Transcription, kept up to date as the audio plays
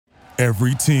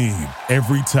Every team,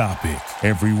 every topic,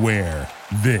 everywhere.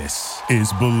 This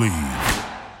is Believe.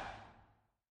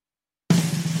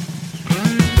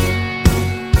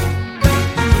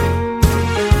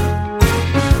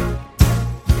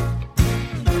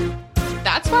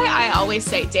 That's why I always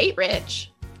say date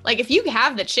rich. Like, if you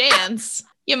have the chance,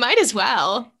 you might as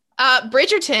well.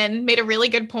 Bridgerton made a really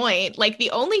good point. Like, the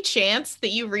only chance that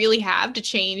you really have to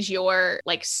change your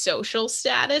like social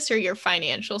status or your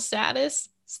financial status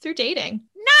is through dating.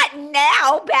 Not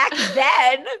now, back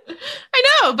then. I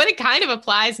know, but it kind of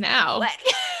applies now.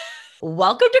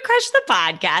 Welcome to Crush the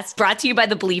Podcast, brought to you by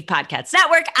the Believe Podcast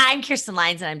Network. I'm Kirsten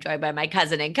Lyons, and I'm joined by my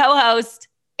cousin and co-host,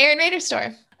 Erin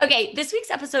Raderstorff. Okay, this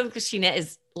week's episode with Christina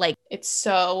is like... It's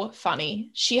so funny.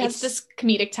 She has this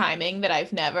comedic timing that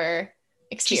I've never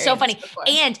experienced. She's so funny. Before.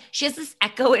 And she has this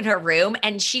echo in her room,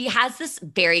 and she has this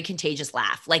very contagious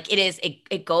laugh. Like,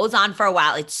 it goes on for a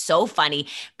while. It's so funny.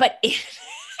 But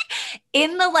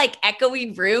in the like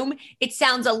echoing room, it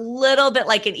sounds a little bit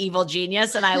like an evil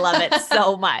genius, and I love it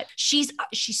so much. She's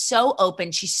so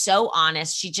open. She's so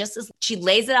honest. She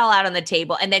lays it all out on the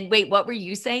table. And then, wait, what were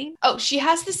you saying? Oh, she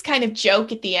has this kind of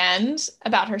joke at the end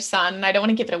about her son, and I don't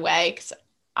want to give it away because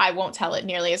I won't tell it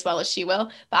nearly as well as she will,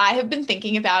 but I have been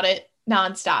thinking about it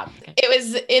nonstop. Okay. It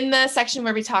was in the section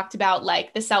where we talked about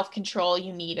like the self-control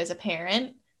you need as a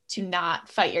parent to not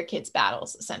fight your kids'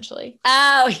 battles, essentially.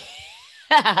 Oh,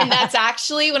 and that's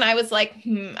actually when I was like,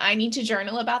 I need to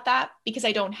journal about that because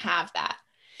I don't have that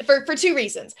for two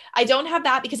reasons. I don't have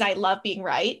that because I love being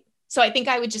right. So I think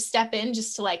I would just step in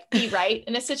just to like be right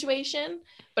in a situation,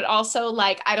 but also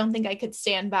like, I don't think I could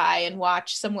stand by and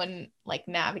watch someone like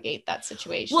navigate that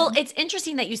situation. Well, it's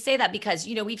interesting that you say that because,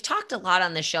 you know, we've talked a lot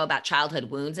on the show about childhood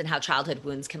wounds and how childhood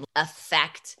wounds can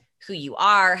affect who you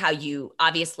are, how you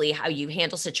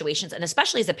handle situations, and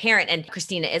especially as a parent. And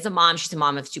Christina is a mom. She's a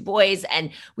mom of 2 boys. And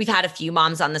we've had a few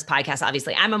moms on this podcast.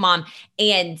 Obviously, I'm a mom.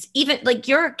 And even like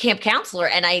you're a camp counselor.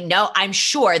 And I'm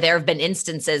sure there have been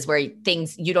instances where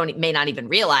things you may not even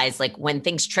realize, like when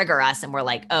things trigger us and we're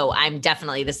like, oh,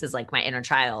 this is like my inner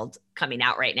child coming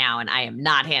out right now. And I am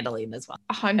not handling this well.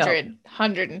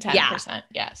 110%.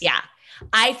 Yes. Yeah.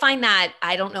 I find that,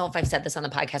 I don't know if I've said this on the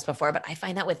podcast before, but I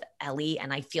find that with Ellie,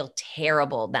 and I feel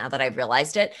terrible now that I've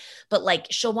realized it, but like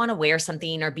she'll want to wear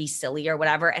something or be silly or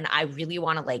whatever. And I really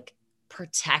want to like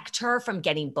protect her from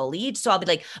getting bullied. So I'll be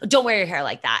like, oh, don't wear your hair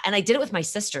like that. And I did it with my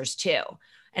sisters too.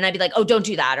 And I'd be like, oh, don't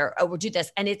do that. Or, oh, we'll do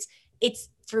this. And it's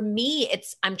for me,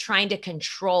 I'm trying to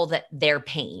control their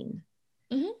pain.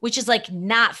 Mm-hmm. Which is like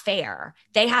not fair.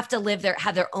 They have to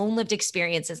have their own lived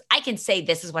experiences. I can say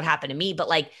this is what happened to me, but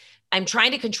like, I'm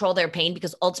trying to control their pain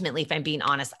because ultimately, if I'm being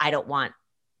honest, I don't want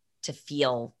to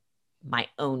feel my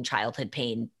own childhood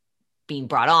pain being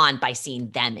brought on by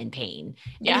seeing them in pain.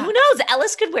 Yeah. And who knows,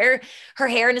 Ellis could wear her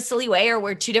hair in a silly way or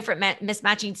wear 2 different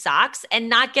mismatching socks and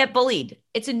not get bullied.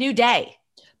 It's a new day.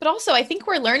 But also, I think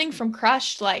we're learning from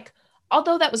Crushed, like,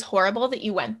 although that was horrible that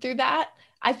you went through that,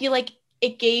 I feel like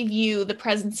it gave you the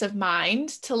presence of mind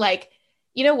to like,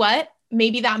 you know what?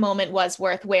 Maybe that moment was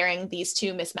worth wearing these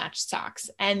 2 mismatched socks.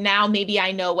 And now maybe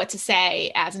I know what to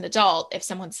say as an adult if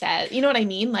someone says, you know what I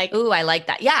mean? Like, ooh, I like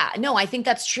that. Yeah, no, I think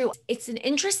that's true. It's an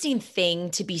interesting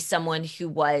thing to be someone who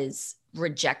was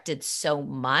rejected so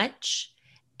much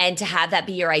and to have that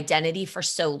be your identity for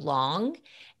so long.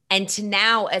 And to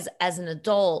now as an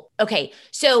adult, okay,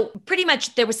 so pretty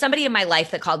much there was somebody in my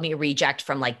life that called me a reject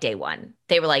from like day one.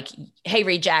 They were like, hey,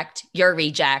 reject, you're a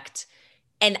reject.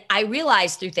 And I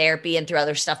realized through therapy and through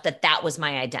other stuff that was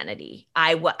my identity.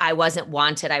 I wasn't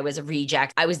wanted. I was a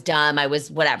reject. I was dumb. I was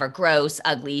whatever, gross,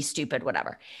 ugly, stupid,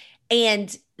 whatever.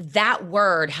 And that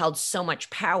word held so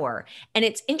much power. And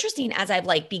it's interesting as I've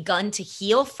like begun to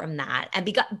heal from that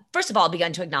and first of all,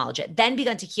 begun to acknowledge it, then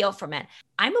begun to heal from it.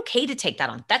 I'm okay to take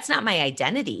that on. That's not my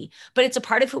identity, but it's a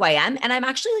part of who I am. And I'm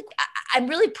actually like, I'm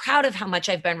really proud of how much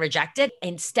I've been rejected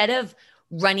instead of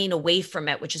running away from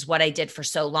it, which is what I did for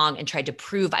so long and tried to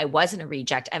prove I wasn't a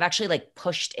reject. I've actually like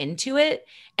pushed into it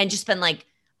and just been like,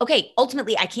 okay,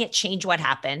 ultimately I can't change what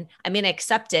happened. I'm going to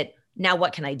accept it. Now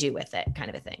what can I do with it? Kind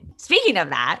of a thing. Speaking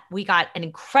of that, we got an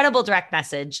incredible direct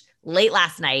message late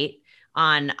last night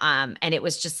on, and it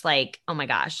was just like, oh my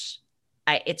gosh,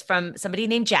 it's from somebody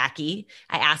named Jackie.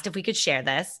 I asked if we could share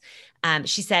this.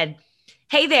 She said,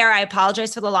 hey there, I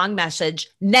apologize for the long message.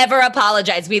 Never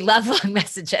apologize. We love long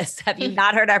messages. Have you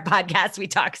not heard our podcast? We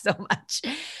talk so much.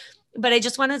 But I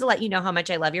just wanted to let you know how much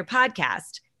I love your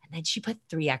podcast. And then she put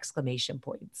 3 exclamation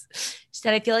points. She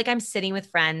said, I feel like I'm sitting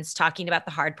with friends talking about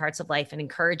the hard parts of life and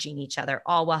encouraging each other,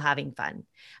 all while having fun.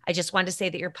 I just wanted to say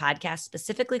that your podcast,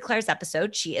 specifically Claire's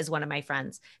episode, she is one of my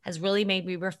friends, has really made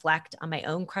me reflect on my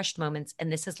own crushed moments, and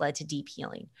this has led to deep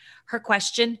healing. Her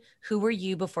question, who were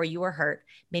you before you were hurt,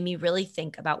 made me really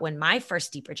think about when my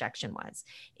first deep rejection was.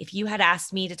 If you had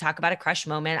asked me to talk about a crush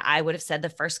moment, I would have said the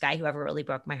first guy who ever really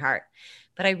broke my heart.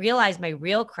 But I realized my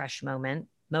real crush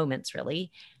moments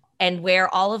really, and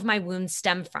where all of my wounds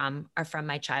stem from are from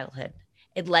my childhood.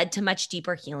 It led to much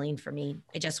deeper healing for me.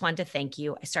 I just want to thank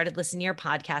you. I started listening to your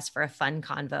podcast for a fun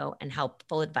convo and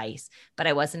helpful advice, but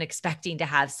I wasn't expecting to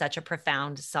have such a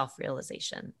profound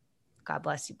self-realization. God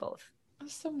bless you both.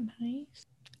 That's so nice.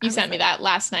 You sent me that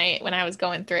last night when I was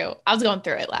going through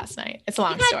it last night. It's a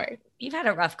long story. You've had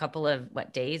a rough couple of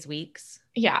days, weeks?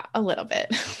 Yeah, a little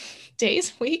bit.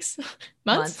 Days, weeks,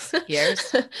 months,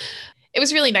 years. It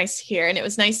was really nice to hear. And it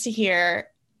was nice to hear.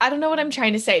 I don't know what I'm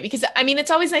trying to say, because I mean, it's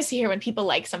always nice to hear when people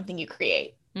like something you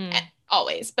create,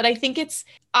 always. But I think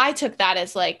I took that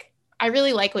as like, I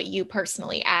really like what you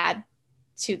personally add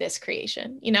to this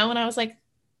creation, and I was like,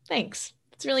 thanks.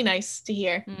 It's really nice to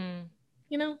hear,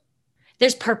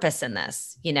 There's purpose in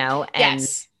this, and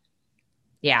yes.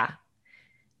 Yeah.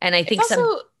 And I think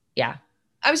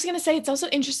I was going to say, it's also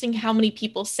interesting how many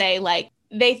people say like,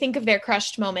 they think of their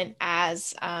crushed moment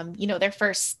as, their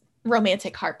first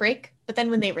romantic heartbreak. But then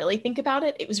when they really think about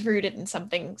it, it was rooted in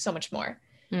something so much more.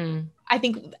 I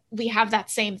think we have that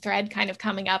same thread kind of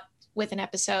coming up with an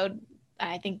episode.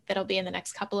 I think that'll be in the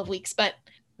next couple of weeks. But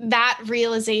that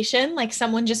realization, like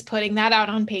someone just putting that out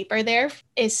on paper there,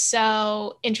 is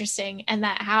so interesting. And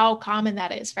that how common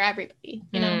that is for everybody,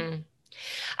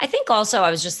 I think also,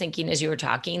 I was just thinking as you were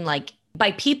talking, like,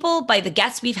 by the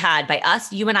guests we've had, by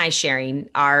us, you and I sharing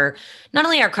not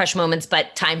only our crush moments,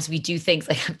 but times we do things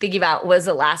like I'm thinking about, was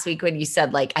it last week when you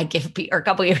said like, or a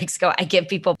couple of weeks ago, I give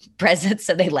people presents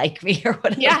so they like me or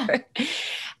whatever. Yeah.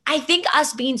 I think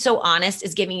us being so honest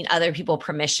is giving other people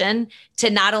permission to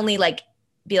not only like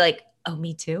be like, oh,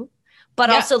 me too, but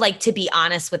also like to be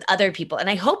honest with other people. And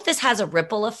I hope this has a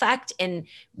ripple effect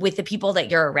with the people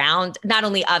that you're around. Not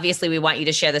only obviously we want you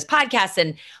to share this podcast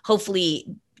and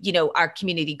hopefully our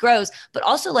community grows, but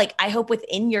also like, I hope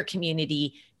within your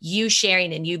community, you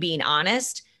sharing and you being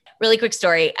honest. Really quick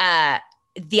story.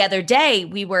 The other day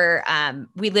we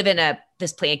live in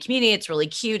this planned community. It's really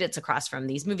cute. It's across from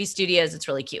these movie studios. It's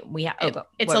really cute.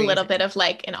 It's a little bit of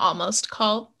like an almost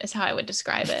cult is how I would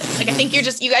describe it. Like, I think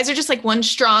you guys are just like one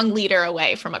strong leader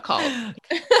away from a cult.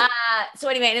 So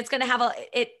anyway, and it's going to have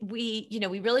we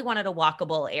really wanted a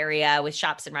walkable area with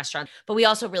shops and restaurants, but we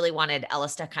also really wanted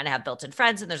Ellis to kind of have built-in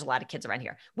friends. And there's a lot of kids around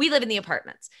here. We live in the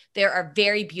apartments. There are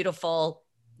very beautiful,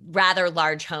 rather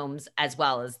large homes, as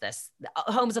well as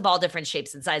homes of all different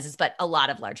shapes and sizes, but a lot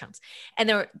of large homes.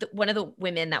 And one of the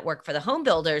women that work for the home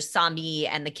builders saw me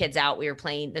and the kids out. We were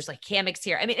playing. There's like hammocks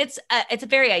here. I mean, it's a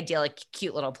very idyllic,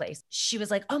 cute little place. She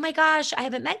was like, oh my gosh, I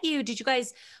haven't met you. Did you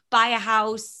guys buy a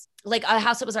house? Like a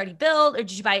house that was already built, or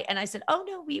did you buy? And I said, oh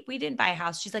no, we didn't buy a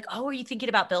house. She's like, oh, are you thinking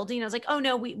about building? I was like, oh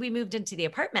no, we moved into the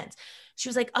apartments. She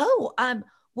was like, oh,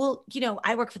 well,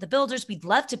 I work for the builders. We'd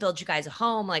love to build you guys a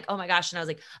home. Like, oh my gosh. And I was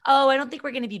like, oh, I don't think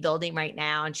we're going to be building right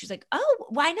now. And she's like, oh,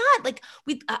 why not? Like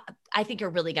I think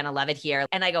you're really going to love it here.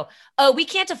 And I go, oh, we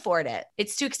can't afford it.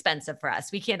 It's too expensive for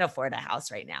us. We can't afford a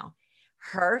house right now.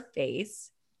 Her face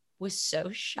was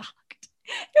so shocked.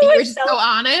 You were so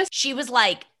honest. She was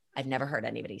like, I've never heard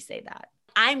anybody say that.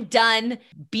 I'm done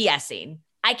BSing.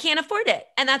 I can't afford it.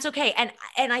 And that's okay.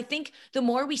 And I think the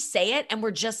more we say it and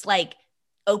we're just like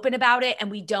open about it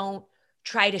and we don't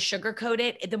try to sugarcoat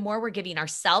it, the more we're giving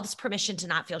ourselves permission to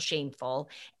not feel shameful.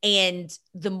 And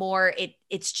the more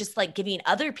it's just like giving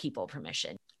other people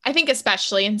permission. I think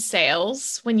especially in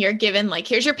sales, when you're given like,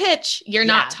 here's your pitch, you're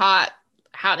not taught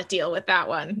how to deal with that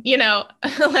one,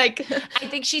 like. I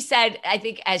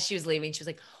think as she was leaving, she was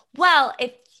like, well,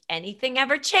 if anything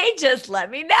ever changes,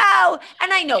 let me know.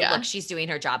 And I know, look, she's doing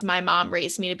her job. My mom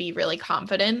raised me to be really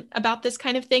confident about this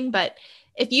kind of thing. But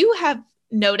if you have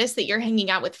noticed that you're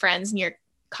hanging out with friends and you're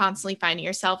constantly finding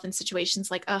yourself in situations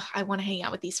like, oh, I want to hang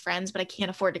out with these friends, but I can't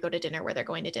afford to go to dinner where they're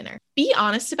going to dinner. Be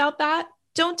honest about that.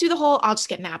 Don't do the whole, I'll just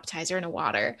get an appetizer and a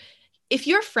water. If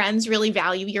your friends really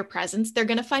value your presence, they're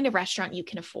going to find a restaurant you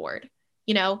can afford.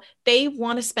 They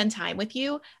want to spend time with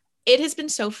you. It has been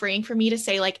so freeing for me to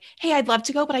say like, hey, I'd love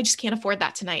to go, but I just can't afford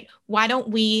that tonight. Why don't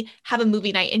we have a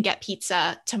movie night and get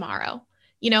pizza tomorrow?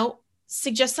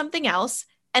 Suggest something else.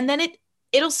 And then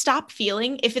it'll stop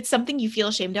feeling, if it's something you feel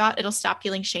ashamed about, it'll stop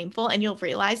feeling shameful. And you'll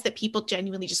realize that people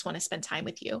genuinely just want to spend time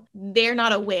with you. They're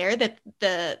not aware that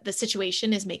the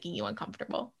situation is making you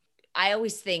uncomfortable. I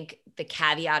always think the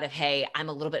caveat of, hey, I'm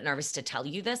a little bit nervous to tell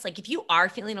you this. Like if you are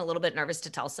feeling a little bit nervous to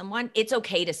tell someone, it's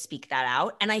okay to speak that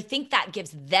out. And I think that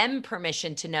gives them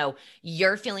permission to know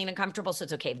you're feeling uncomfortable. So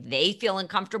it's okay if they feel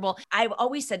uncomfortable. I've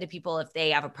always said to people, if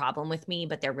they have a problem with me,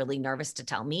 but they're really nervous to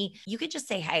tell me, you could just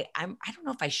say, hey, I don't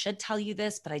know if I should tell you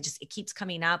this, but it keeps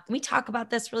coming up. Can we talk about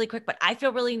this really quick? But I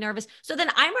feel really nervous. So then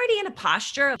I'm already in a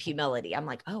posture of humility. I'm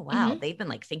like, oh, wow, they've been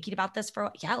like thinking about this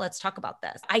for, yeah, let's talk about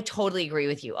this. I totally agree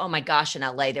with you. Oh my gosh, in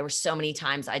LA, there were so many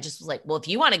times I just was like, well, if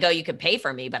you want to go, you can pay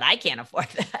for me, but I can't afford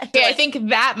that. Yeah, I think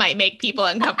that might make people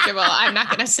uncomfortable. I'm not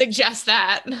going to suggest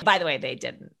that. By the way, they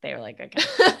didn't. They were like,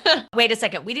 okay. Wait a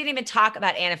second. We didn't even talk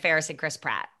about Anna Faris and Chris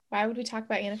Pratt. Why would we talk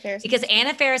about Anna Faris? Because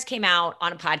Anna Faris came out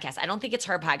on a podcast. I don't think it's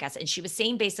her podcast. And she was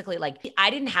saying basically like, I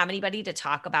didn't have anybody to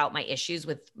talk about my issues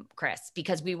with Chris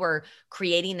because we were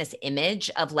creating this image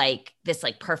of like this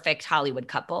like perfect Hollywood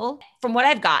couple. From what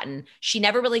I've gotten, she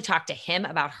never really talked to him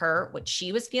about what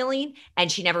she was feeling.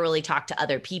 And she never really talked to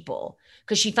other people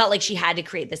because she felt like she had to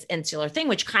create this insular thing,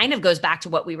 which kind of goes back to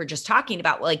what we were just talking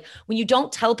about. Like when you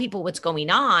don't tell people what's going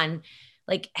on,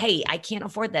 like, hey, I can't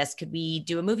afford this. Could we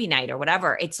do a movie night or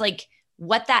whatever? It's like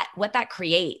what that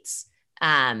creates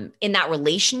in that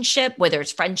relationship, whether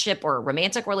it's friendship or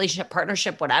romantic relationship,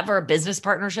 partnership, whatever, business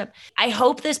partnership. I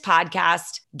hope this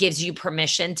podcast gives you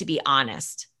permission to be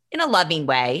honest in a loving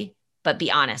way, but be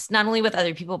honest, not only with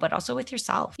other people, but also with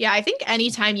yourself. Yeah, I think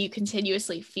anytime you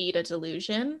continuously feed a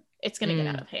delusion, it's going to get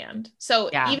out of hand.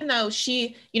 So even though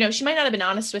she might not have been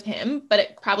honest with him, but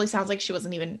it probably sounds like she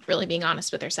wasn't even really being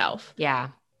honest with herself. Yeah.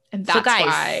 And that's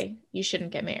why you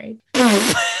shouldn't get married.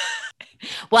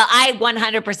 Well, I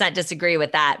 100% disagree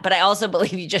with that, but I also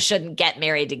believe you just shouldn't get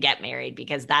married to get married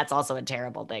because that's also a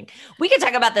terrible thing. We can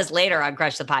talk about this later on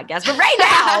Crush the Podcast, but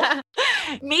right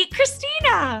now, meet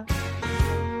Christina.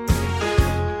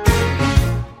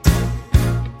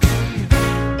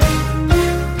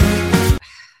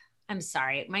 I'm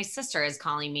sorry. My sister is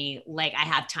calling me like I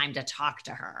have time to talk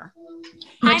to her.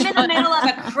 I'm in the middle of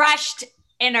a crushed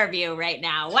interview right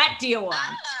now. What do you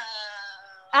want?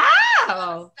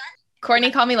 Oh. Courtney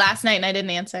called me last night and I didn't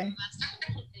answer.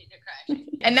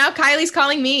 And now Kylie's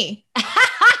calling me.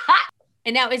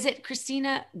 And now is it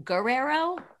Christina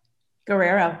Guerrero?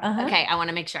 Guerrero. Okay. I want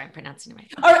to make sure I'm pronouncing it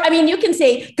right. Or, I mean, you can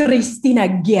say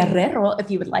Cristina Guerrero if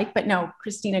you would like, but no,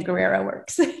 Christina Guerrero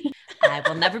works. I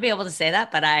will never be able to say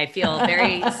that, but I feel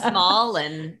very small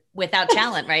and without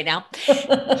talent right now.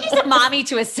 She's a mommy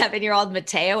to a 7-year-old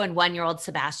Mateo and 1-year-old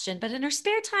Sebastian, but in her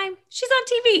spare time, she's on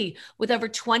TV. With over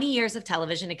 20 years of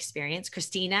television experience,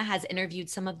 Christina has interviewed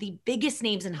some of the biggest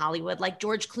names in Hollywood, like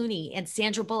George Clooney and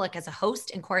Sandra Bullock as a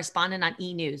host and correspondent on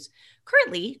E! News.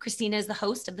 Currently, Christina is the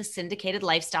host of the syndicated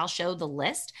lifestyle show, The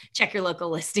List. Check your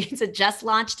local listings. It just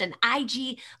launched an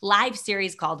IG live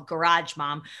series called Garage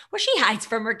Mom, where she hides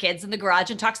from her kids in the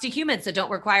garage and talks to humans that don't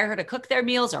require her to cook their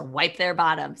meals or wipe their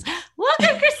bottoms.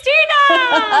 Welcome,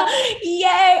 Christina!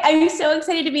 Yay! I'm so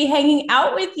excited to be hanging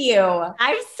out with you.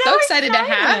 I'm so excited to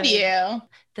have you.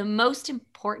 The most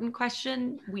important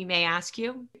question we may ask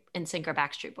you, NSYNC or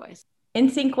Backstreet Boys?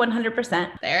 NSYNC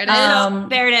 100%. There it is.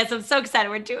 There it is. I'm so excited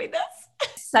we're doing this.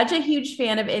 Such a huge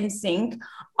fan of NSYNC.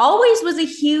 Always was a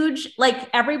huge, like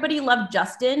everybody loved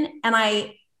Justin and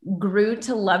I grew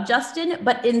to love Justin,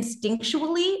 but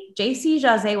instinctually, JC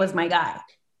Chasez was my guy.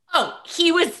 Oh,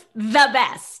 he was the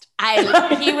best.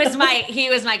 He was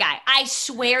my guy. I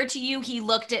swear to you, he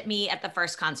looked at me at the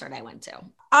first concert I went to.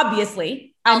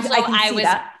 Obviously. Also, I was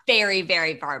very,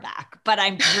 very far back, but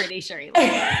I'm pretty sure he looked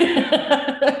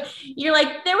You're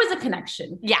like, there was a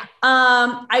connection. Yeah.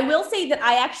 I will say that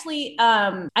I actually,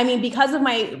 because of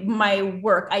my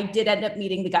work, I did end up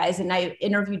meeting the guys and I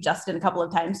interviewed Justin a couple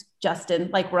of times. Justin,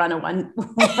 like we're on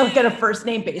a first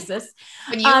name basis.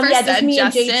 When you first said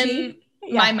Justin,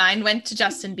 my mind went to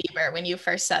Justin Bieber when you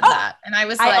first said that. And I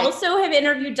was like, I also have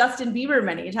interviewed Justin Bieber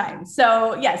many times.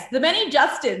 So yes, the many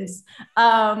Justins,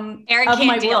 Aaron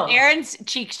can't deal. Aaron's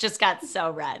cheeks just got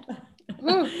so red.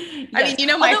 Yes. I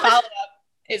mean, my follow-up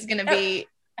is going to be,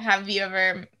 have you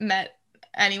ever met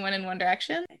anyone in One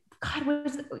Direction? God,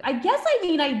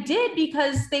 I did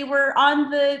because they were on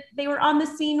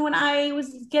the scene when I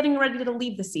was getting ready to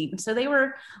leave the scene. So they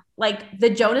were like,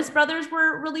 the Jonas Brothers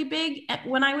were really big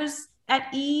when I was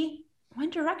at One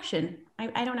Direction.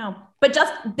 I don't know, but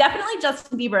definitely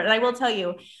Justin Bieber. And I will tell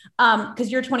you, cause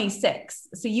you're 26,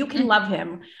 so you can love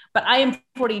him, but I am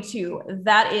 42.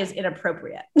 That is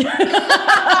inappropriate. So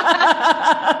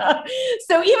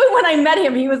even when I met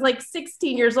him, he was like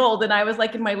 16 years old and I was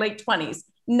like in my late 20s.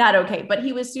 Not okay, but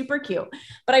he was super cute.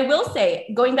 But I will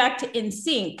say, going back to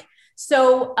NSYNC,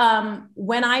 So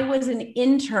when I was an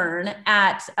intern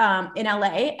at in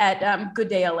LA at Good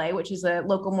Day LA, which is a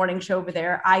local morning show over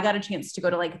there, I got a chance to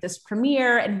go to like this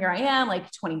premiere, and here I am,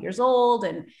 like 20 years old,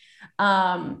 and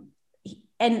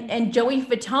Joey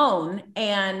Fatone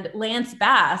and Lance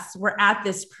Bass were at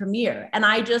this premiere, and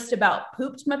I just about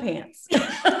pooped my pants.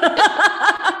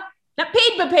 Not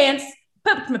peed my pants.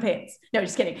 Pooped my pants. No,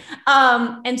 just kidding.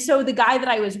 And so the guy that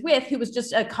I was with, who was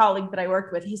just a colleague that I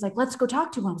worked with, he's like, let's go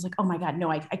talk to him. I was like, oh my God,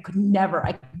 no, I could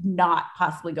not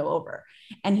possibly go over.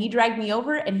 And he dragged me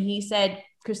over and he said,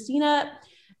 Christina,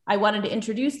 I wanted to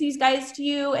introduce these guys to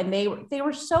you. And they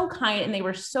were so kind and they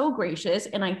were so gracious.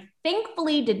 And I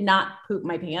thankfully did not poop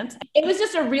my pants. It was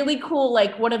just a really cool,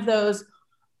 like one of those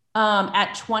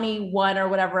at 21 or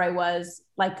whatever I was,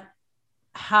 like,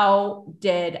 how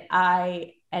did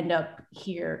I end up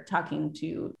here talking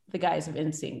to the guys of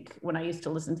NSYNC when I used to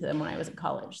listen to them when I was in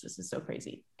college? This is so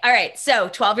crazy. All right. So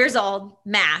 12 years old,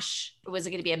 MASH. Was it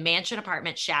going to be a mansion,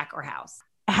 apartment, shack, or house?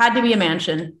 It had to be a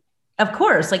mansion. Of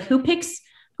course. Like who picks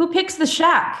the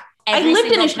shack? I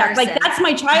lived in a shack. Like that's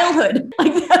my childhood.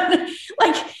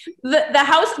 Like the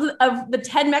house of the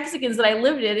 10 Mexicans that I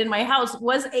lived in my house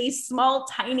was a small,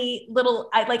 tiny little,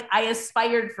 I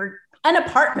aspired for an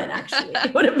apartment, actually.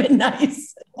 It would have been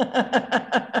nice.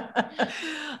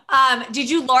 Did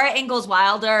you Laura Ingalls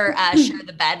Wilder share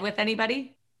the bed with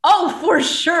anybody? Oh, for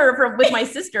sure. With my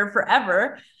sister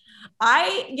forever.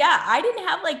 I didn't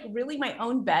have like really my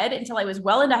own bed until I was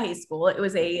well into high school. It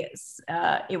was a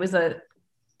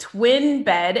twin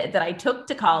bed that I took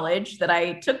to college, that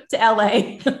I took to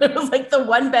LA. It was like the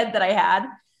one bed that I had.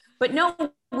 But no,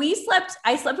 I slept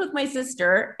with my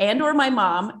sister and or my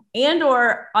mom and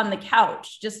or on the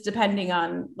couch, just depending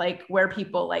on like where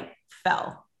people like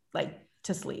fell like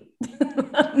to sleep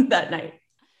that night.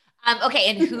 Okay.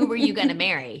 And who were you going to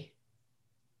marry?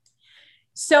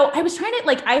 So I was trying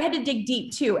to I had to dig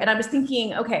deep too. And I was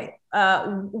thinking, okay,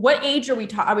 what age are we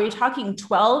talking? Are we talking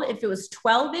 12? If it was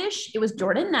 12-ish, it was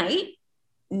Jordan Knight.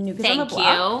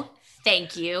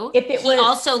 Thank you. If it he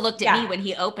also looked at me when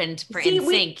he opened for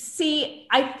NSYNC.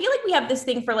 I feel like we have this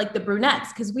thing for like the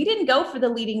brunettes because we didn't go for the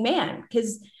leading man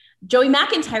because Joey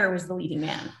McIntyre was the leading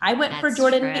man. I went for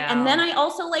Jordan. And then I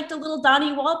also liked a little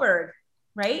Donnie Wahlberg,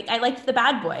 right? I liked the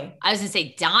bad boy. I was going to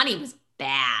say Donnie was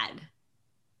bad.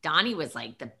 Donnie was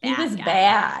like the bad He was guy.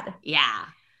 bad. Yeah.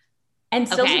 And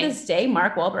still to this day,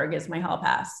 Mark Wahlberg is my hall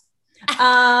pass.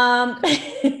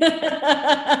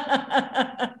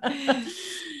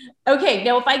 Okay,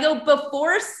 now if I go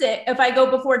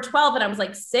before 12 and I was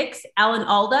like 6, Alan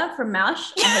Alda from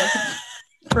MASH.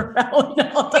 For Alan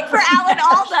Alda. For Alan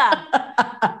Alda.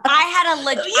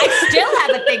 I still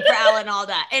have a thing for Alan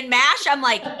Alda. In MASH, I'm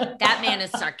like, that man is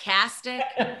sarcastic.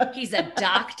 He's a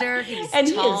doctor. He's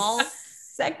tall. He is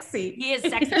sexy. He is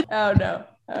sexy. Oh no.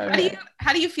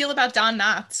 How do you feel about Don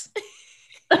Knotts?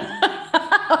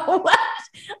 What?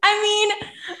 I mean,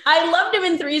 I loved him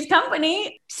in Three's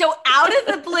Company. So out of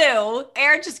the blue,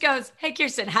 Erin just goes, hey,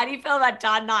 Kirsten, how do you feel about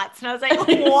Don Knotts? And I was like,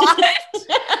 what?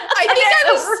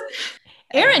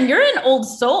 Erin, you're an old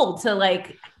soul to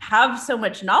like have so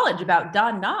much knowledge about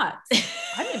Don Knotts.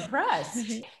 I'm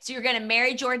impressed. So you're going to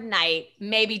marry Jordan Knight,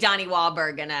 maybe Donnie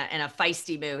Wahlberg in a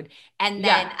feisty mood. And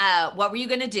then what were you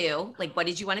going to do? Like, what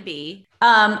did you want to be?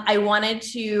 I wanted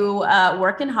to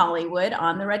work in Hollywood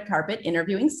on the red carpet,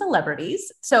 interviewing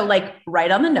celebrities. So like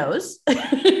right on the nose.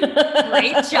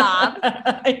 Great job.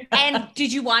 And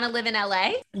did you want to live in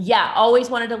LA? Yeah, always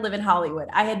wanted to live in Hollywood.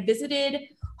 I had visited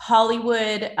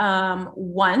Hollywood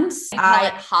once. I call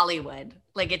it Hollywood.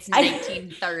 Like it's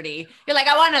 1930. You're like,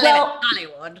 I want to live in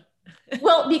Hollywood.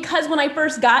 Well, because when I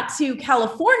first got to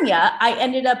California, I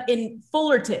ended up in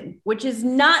Fullerton, which is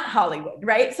not Hollywood,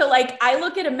 right? So like I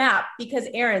look at a map because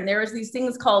Erin, there was these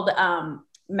things called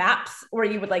maps where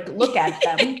you would like look at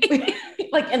them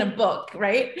like in a book,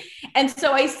 right? And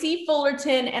so I see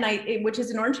Fullerton which is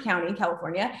in Orange County,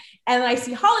 California. And I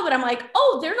see Hollywood. I'm like,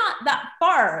 oh, they're not that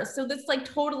far. So that's like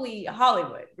totally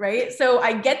Hollywood, right? So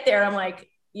I get there. I'm like,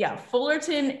 yeah,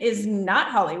 Fullerton is not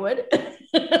Hollywood.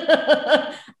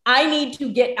 I need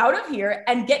to get out of here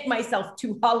and get myself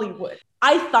to Hollywood.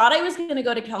 I thought I was going to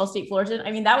go to Cal State Fullerton.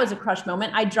 I mean, that was a crush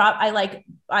moment. I dropped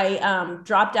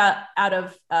out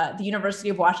of the University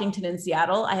of Washington in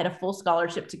Seattle. I had a full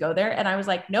scholarship to go there. And I was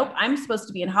like, nope, I'm supposed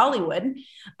to be in Hollywood.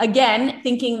 Again,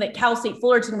 thinking that Cal State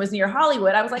Fullerton was near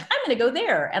Hollywood. I was like, I'm going to go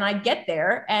there. And I get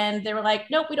there and they were like,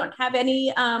 nope, we don't have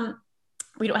any,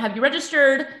 we don't have you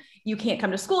registered. You can't come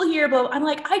to school here. But I'm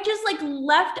like, I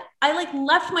left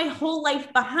my whole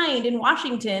life behind in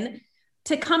Washington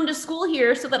to come to school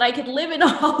here so that I could live in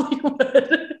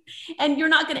Hollywood and you're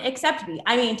not going to accept me.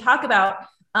 I mean, talk about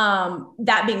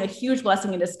That being a huge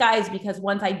blessing in disguise, because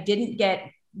once I didn't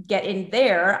get in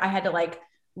there, I had to like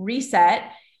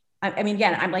reset. I mean,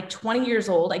 again, I'm like 20 years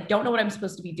old. I don't know what I'm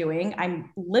supposed to be doing.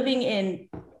 I'm living in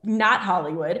not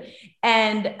Hollywood.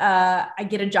 And I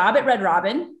get a job at Red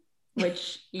Robin,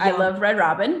 which I love Red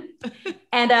Robin.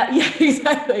 And yeah,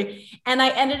 exactly. And I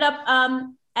ended up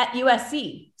at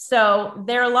USC. So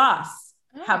their loss.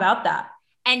 Oh. How about that?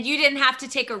 And you didn't have to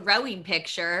take a rowing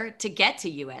picture to get to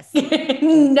USC.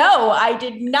 No, I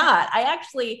did not.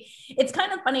 It's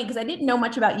kind of funny because I didn't know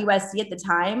much about USC at the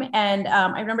time. And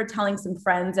I remember telling some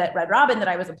friends at Red Robin that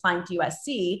I was applying to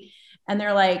USC. And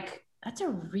they're like, that's a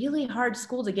really hard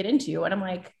school to get into. And I'm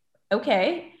like,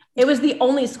 okay. It was the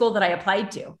only school that I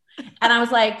applied to. And I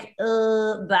was like,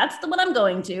 that's the one I'm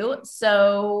going to.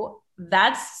 So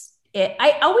that's it.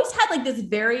 I always had like this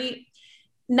very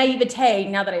naivete,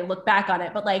 now that I look back on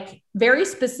it, but like very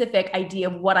specific idea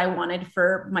of what I wanted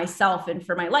for myself and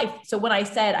for my life. So when I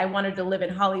said I wanted to live in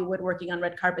Hollywood, working on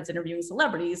red carpets, interviewing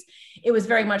celebrities, it was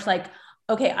very much like,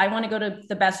 okay, I want to go to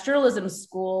the best journalism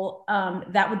school.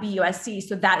 That would be USC.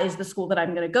 So that is the school that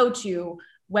I'm going to go to,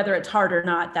 whether it's hard or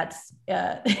not. That's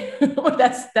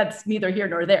neither here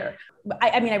nor there.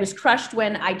 I mean, I was crushed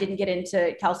when I didn't get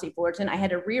into Cal State Fullerton. I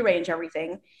had to rearrange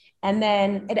everything. And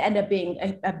then it ended up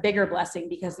being a bigger blessing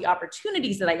because the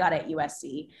opportunities that I got at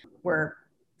USC were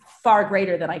far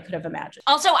greater than I could have imagined.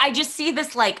 Also, I just see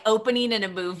this like opening in a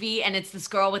movie and it's this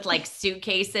girl with like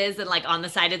suitcases and like on the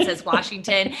side it says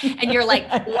Washington and you're like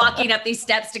walking up these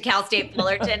steps to Cal State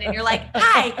Fullerton and you're like,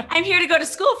 hi, I'm here to go to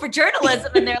school for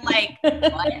journalism. And they're like,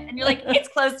 what? And you're like, it's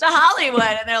close to Hollywood.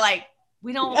 And they're like,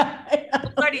 we don't,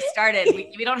 it's already started.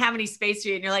 We don't have any space for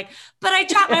you. And you're like, but I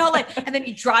dropped my whole life. And then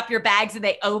you drop your bags and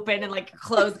they open and like your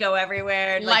clothes go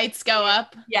everywhere. And, lights go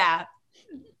up. Yeah.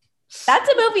 That's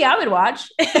a movie I would watch.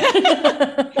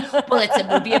 Well, it's a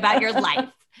movie about your life.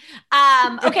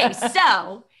 Okay.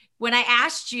 So when I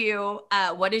asked you,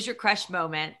 what is your crush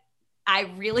moment?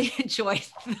 I really enjoyed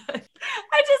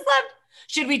I just loved,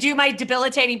 should we do my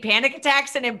debilitating panic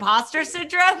attacks and imposter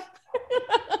syndrome?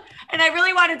 And I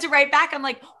really wanted to write back. I'm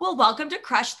like, well, welcome to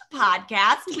Crush the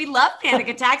Podcast. We love panic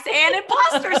attacks and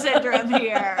imposter syndrome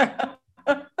here.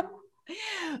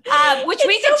 Which it's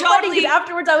we could so totally.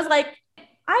 Afterwards, I was like,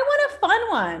 I want a fun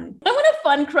one. I want a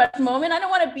fun crush moment. I don't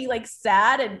want to be like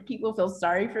sad and people feel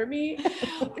sorry for me.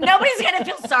 Nobody's going to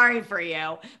feel sorry for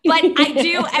you. But I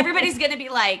do. Everybody's going to be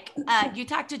like, you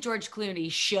talked to George Clooney,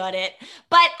 shut it.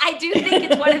 But I do think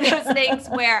it's one of those things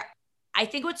where I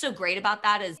think what's so great about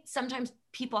that is sometimes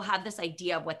people have this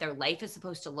idea of what their life is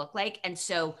supposed to look like. And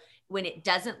so when it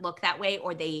doesn't look that way,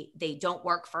 or they don't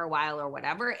work for a while or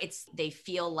whatever, they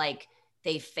feel like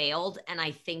they failed. And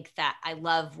I think that I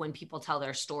love when people tell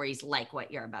their stories like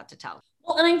what you're about to tell.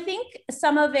 Well, and I think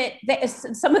some of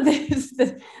this,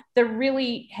 the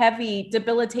really heavy,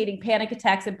 debilitating panic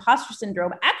attacks, imposter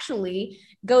syndrome actually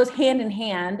goes hand in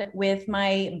hand with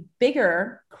my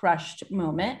bigger crushed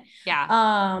moment.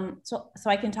 Yeah. So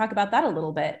I can talk about that a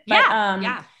little bit. Yeah.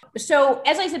 Yeah. So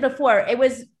as I said before, it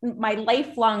was my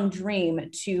lifelong dream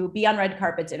to be on red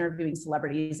carpets interviewing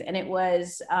celebrities. And it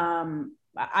was,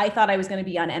 I thought I was going to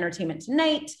be on Entertainment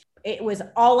Tonight. It was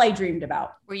all I dreamed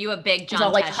about. Were you a big John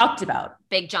Tesh? I talked about.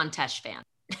 Big John Tesh fan.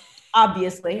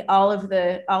 Obviously, all of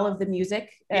the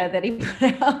music that he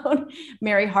put out,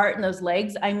 Mary Hart and those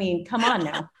legs. I mean, come on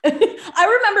now.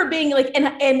 I remember being like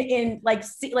in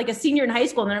like a senior in high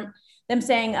school, and them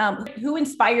saying, "Who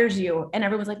inspires you?" And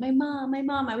everyone's like, "My mom, my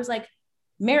mom." I was like,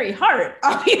 "Mary Hart,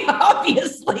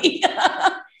 obviously."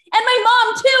 And my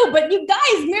mom too, but you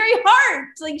guys, Mary Hart,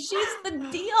 like she's the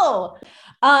deal.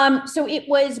 So it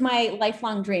was my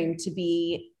lifelong dream to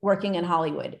be working in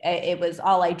Hollywood. It was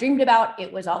all I dreamed about.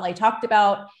 It was all I talked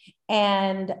about.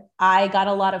 And I got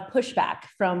a lot of pushback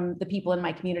from the people in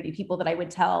my community, people that I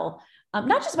would tell,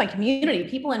 not just my community,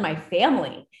 people in my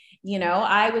family. You know,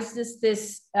 I was just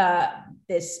this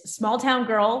small town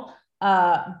girl,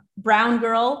 brown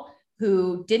girl,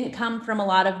 who didn't come from a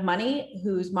lot of money,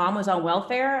 whose mom was on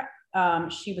welfare.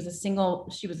 She was a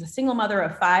single mother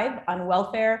of 5 on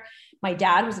welfare. My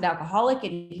dad was an alcoholic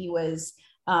and he was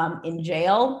in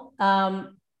jail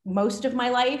most of my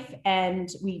life. And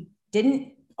we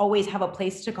didn't always have a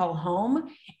place to call home.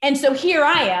 And so here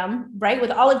I am, right, with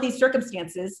all of these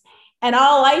circumstances. And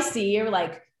all I see are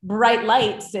like bright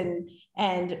lights and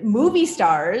movie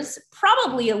stars,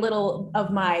 probably a little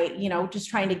of my, just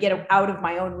trying to get out of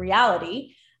my own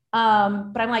reality. But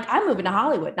I'm like, I'm moving to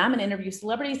Hollywood and I'm going to interview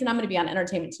celebrities and I'm going to be on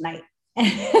Entertainment Tonight.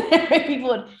 And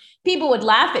people would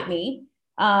laugh at me.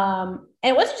 And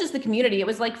it wasn't just the community. It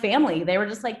was like family. They were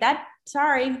just like,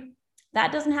 sorry,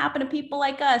 that doesn't happen to people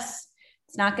like us.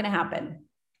 It's not going to happen.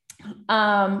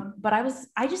 But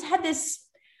I just had this,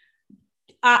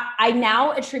 I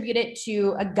now attribute it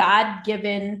to a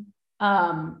God-given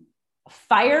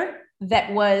fire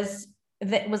that was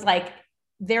like,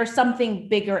 there's something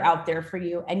bigger out there for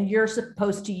you and you're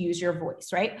supposed to use your voice,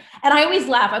 right? And I always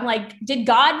laugh. I'm like, did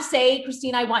God say,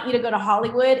 Christina, I want you to go to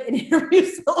Hollywood and interview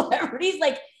celebrities?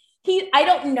 Like I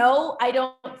don't know. I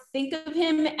don't think of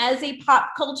him as a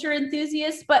pop culture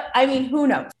enthusiast, but I mean, who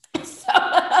knows? So,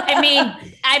 I mean,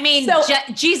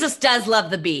 Jesus does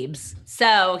love the Biebs.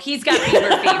 So he's got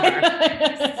Bieber fever.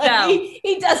 So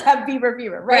he does have Bieber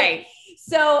fever, right?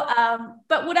 So,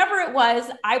 but whatever it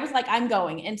was, I was like, I'm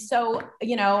going. And so,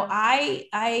 you know,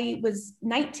 I was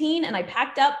 19 and I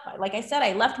packed up, like I said,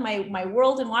 I left my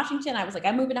world in Washington. I was like,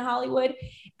 I'm moving to Hollywood,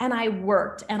 and I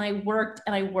worked and I worked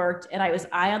and I worked, and I was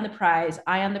eye on the prize.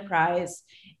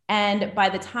 And by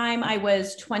the time I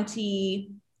was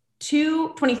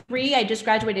 23, I just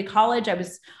graduated college. I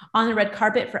was on the red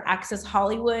carpet for Access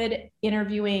Hollywood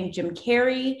interviewing Jim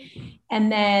Carrey. And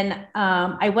then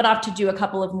I went off to do a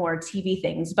couple of more TV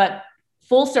things, but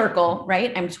full circle,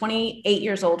 right? I'm 28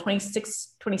 years old,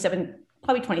 26, 27,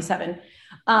 probably 27.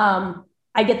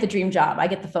 I get the dream job. I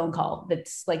get the phone call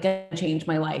that's like going to change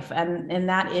my life. And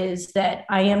that is that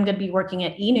I am going to be working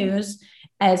at E! News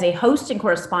as a host and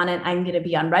correspondent. I'm going to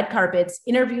be on red carpets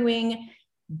interviewing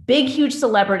big, huge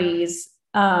celebrities,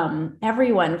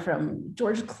 everyone from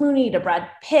George Clooney to Brad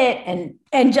Pitt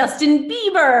and Justin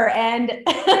Bieber and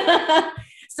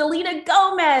Selena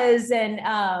Gomez and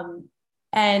I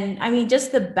mean,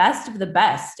 just the best of the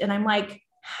best. And I'm like,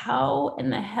 how in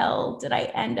the hell did I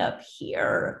end up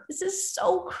here? This is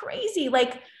so crazy.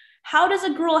 Like, how does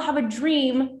a girl have a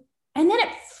dream and then it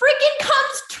freaking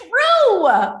comes true?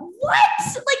 What?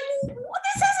 Like,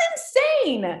 this is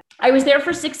insane. I was there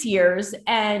for 6 years.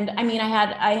 And I mean, I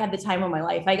had the time of my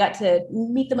life. I got to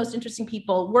meet the most interesting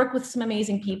people, work with some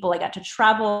amazing people. I got to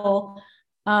travel.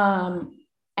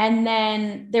 And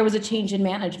then there was a change in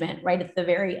management right at the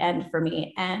very end for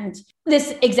me. And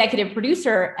this executive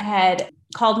producer had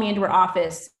called me into her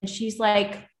office and she's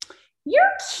like,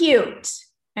 "You're cute."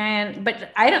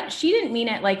 But she didn't mean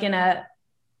it like in a,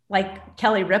 like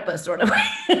Kelly Ripa sort of way.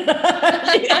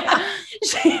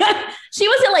 She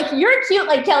wasn't like, "You're cute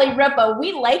like Kelly Ripa.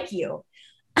 We like you."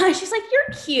 She's like, "You're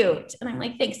cute." And I'm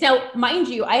like, "Thanks." Now, mind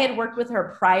you, I had worked with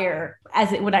her prior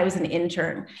when I was an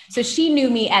intern. So she knew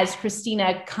me as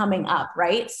Christina coming up.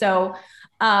 Right. So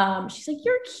she's like,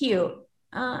 "You're cute."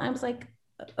 I was like,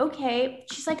 "Okay."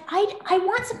 She's like, I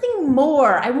want something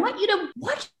more. I want you to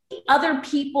watch the other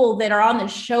people that are on the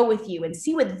show with you and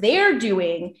see what they're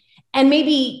doing and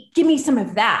maybe give me some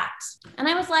of that. And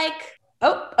I was like,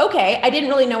 "Oh, okay." I didn't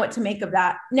really know what to make of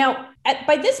that. Now,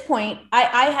 by this point,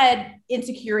 I had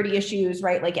insecurity issues,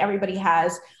 right? Like everybody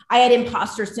has. I had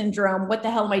imposter syndrome. What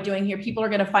the hell am I doing here? People are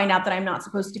going to find out that I'm not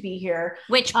supposed to be here.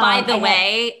 Which, by the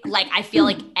way, like, I feel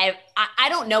like, I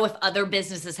don't know if other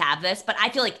businesses have this, but I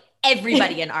feel like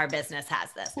everybody in our business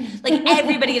has this. Like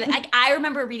everybody, like I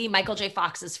remember reading Michael J.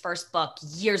 Fox's first book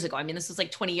years ago. I mean, this was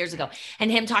like 20 years ago.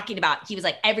 And him talking about, he was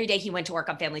like, every day he went to work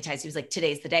on Family Ties, he was like,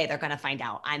 "Today's the day they're going to find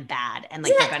out I'm bad. And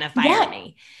like, they're going to fire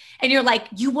me." And you're like,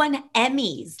 you won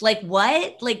Emmys. Like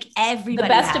what? Like everybody.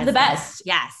 The best of the best.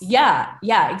 Yes.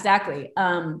 Yeah, exactly.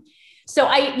 So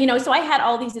I had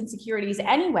all these insecurities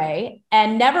anyway,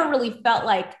 and never really felt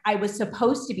like I was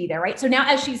supposed to be there. Right. So now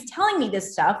as she's telling me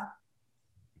this stuff,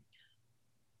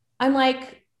 I'm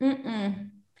like,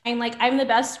 I'm the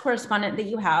best correspondent that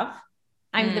you have.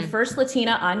 I'm the first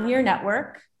Latina on your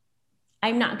network.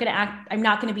 I'm not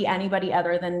going to be anybody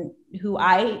other than who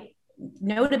I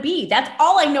know to be. That's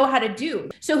all I know how to do.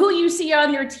 So who you see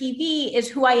on your TV is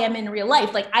who I am in real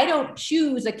life. Like I don't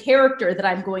choose a character that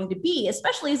I'm going to be,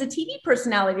 especially as a TV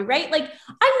personality, right? Like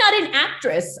I'm not an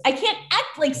actress. I can't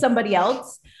act like somebody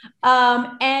else.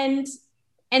 And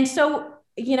so,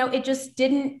 it just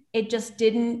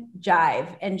didn't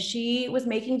jive. And she was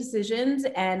making decisions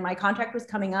and my contract was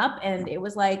coming up and it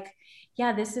was like,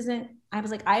 yeah, I was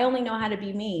like, I only know how to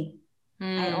be me.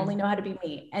 I only know how to be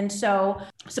me. And so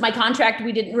my contract,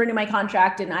 we didn't renew my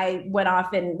contract. And I went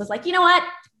off and was like, you know what?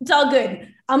 It's all good.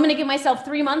 I'm going to give myself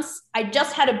 3 months. I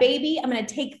just had a baby. I'm going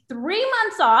to take 3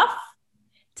 months off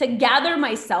to gather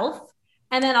myself.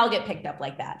 And then I'll get picked up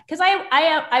like that. Cause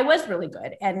I was really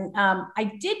good. And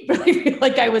I did really feel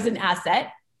like I was an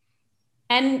asset.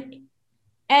 And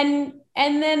then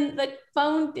the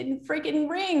phone didn't freaking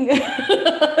ring.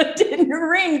 It didn't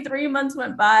ring. 3 months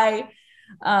went by.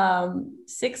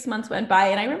 6 months went by.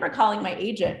 And I remember calling my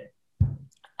agent,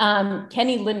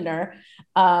 Kenny Lindner.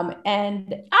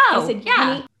 And I said, yeah.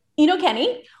 Kenny, you know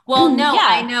Kenny? Well, no, yeah.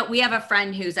 I know. We have a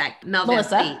friend who's at Melville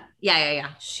Melissa. Feet. Yeah.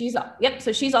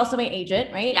 So she's also my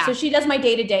agent, right? Yeah. So she does my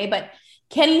day-to-day, but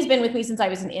Kenny's been with me since I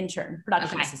was an intern,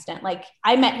 production assistant. Like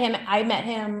I met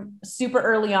him super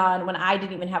early on when I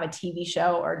didn't even have a TV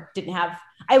show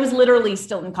I was literally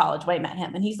still in college when I met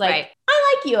him. And he's like,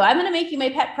 I like you. I'm going to make you my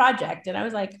pet project. And I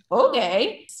was like,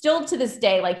 okay. Still to this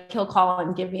day, like he'll call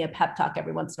and give me a pep talk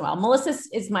every once in a while. Melissa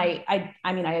is I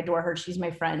adore her. She's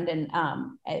my friend. And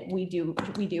we do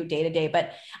day to day,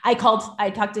 but I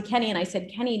talked to Kenny and I said,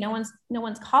 Kenny, no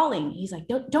one's calling. He's like,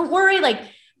 don't worry. Like,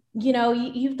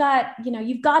 you've got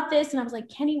this. And I was like,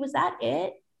 Kenny, was that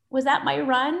it? Was that my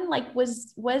run? Like,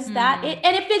 was that it?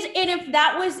 And if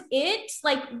that was it,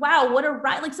 like, wow, what a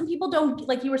ride. Like some people don't,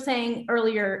 like you were saying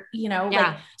earlier,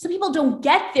 like some people don't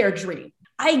get their dream.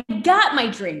 I got my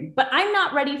dream, but I'm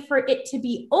not ready for it to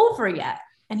be over yet.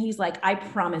 And he's like, I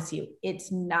promise you,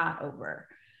 it's not over.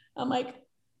 I'm like,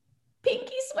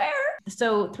 pinky swear.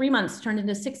 So 3 months turned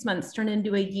into 6 months, turned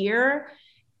into a year,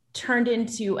 turned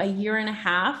into a year and a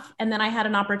half. And then I had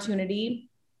an opportunity.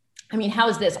 I mean, how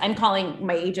is this? I'm calling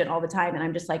my agent all the time and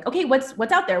I'm just like, okay, what's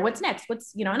out there? What's next?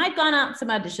 And I'd gone out some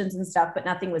auditions and stuff, but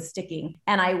nothing was sticking.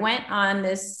 And I went on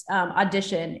this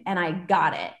audition and I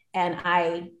got it and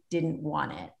I didn't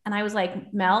want it. And I was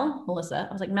like, Melissa,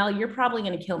 you're probably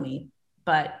going to kill me,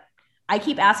 but I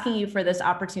keep asking you for this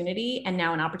opportunity. And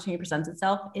now an opportunity presents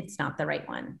itself. It's not the right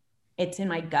one. It's in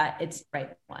my gut. It's the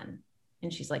right one.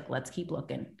 And she's like, let's keep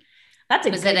looking. That's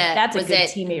a good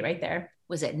teammate right there.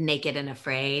 Was it Naked and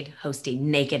Afraid?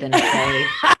 Hosting Naked and Afraid?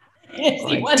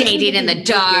 Or Dating in the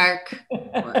Dark?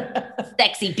 Or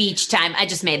Sexy Beach Time? I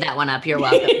just made that one up. You're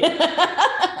welcome.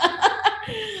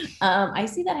 I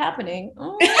see that happening.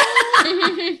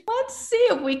 Let's see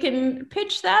if we can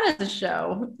pitch that as a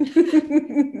show.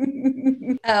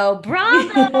 Oh,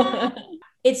 bravo.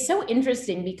 It's so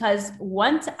interesting because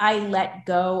once I let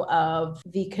go of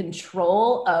the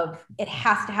control of it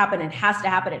has to happen, it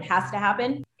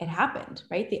happened,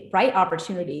 right? The right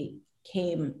opportunity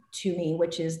came to me,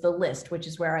 which is the list, which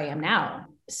is where I am now.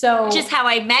 So just how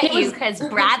I met you, because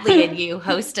Bradley and you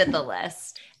hosted the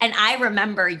list. And I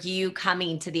remember you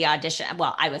coming to the audition.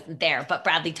 Well, I wasn't there, but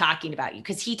Bradley talking about you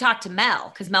because he talked to Mel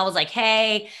because Mel was like,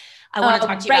 hey, I want to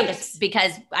talk to you about this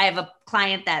because I have a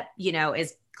client that,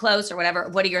 is close or whatever.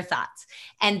 What are your thoughts?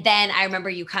 And then I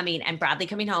remember you coming and Bradley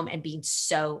coming home and being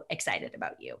so excited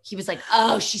about you. He was like,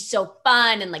 oh, she's so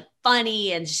fun and like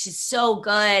funny and she's so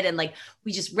good. And like,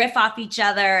 we just riff off each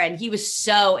other. And he was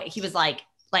like,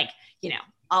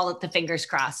 all of the fingers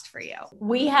crossed for you.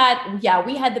 We had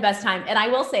the best time. And I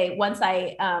will say once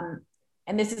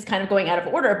and this is kind of going out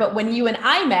of order, but when you and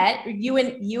I met, you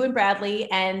and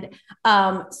Bradley and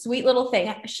sweet little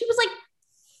thing, she was like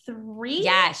 3.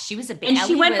 Yeah, she was a big. And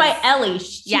she went by Ellie.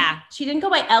 She didn't go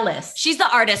by Ellis. She's the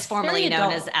artist formerly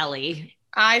known as Ellie.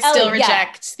 I still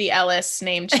reject the Ellis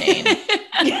name change.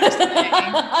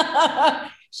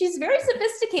 She's very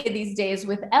sophisticated these days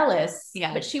with Ellis,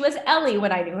 but she was Ellie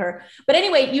when I knew her. But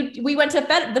anyway, we went to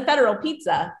the Federal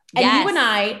Pizza and you and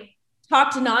I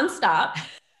talked nonstop.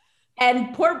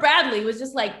 And poor Bradley was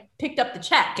just like picked up the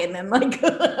check and then like,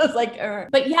 I was like,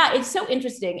 but yeah, it's so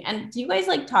interesting. And do you guys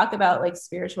like talk about like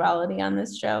spirituality on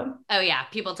this show? Oh yeah.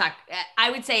 People talk,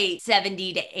 I would say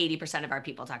 70 to 80% of our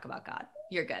people talk about God.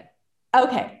 You're good.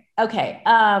 Okay.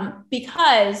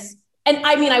 Because, and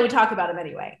I mean, I would talk about him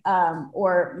anyway,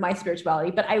 or my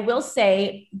spirituality, but I will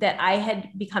say that I had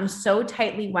become so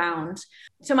tightly wound.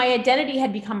 So my identity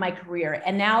had become my career.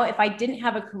 And now if I didn't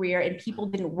have a career and people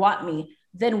didn't want me,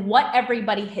 then what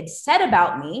everybody had said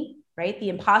about me, right? The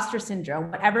imposter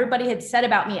syndrome, what everybody had said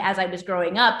about me as I was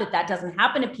growing up, that doesn't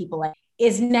happen to people,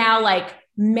 is now like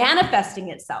manifesting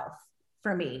itself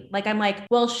for me. Like, I'm like,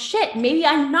 well, shit, maybe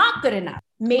I'm not good enough.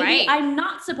 Maybe I'm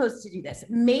not supposed to do this.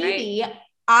 Maybe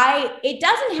it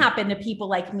doesn't happen to people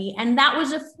like me. And that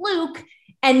was a fluke.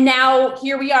 And now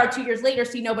here we are 2 years later.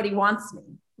 See, nobody wants me.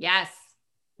 Yes.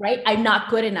 Right. I'm not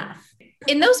good enough.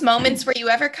 In those moments, were you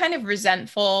ever kind of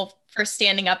resentful for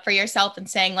standing up for yourself and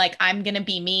saying like, I'm going to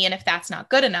be me. And if that's not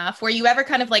good enough, were you ever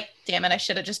kind of like, damn it, I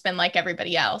should have just been like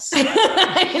everybody else?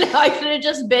 I should have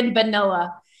just been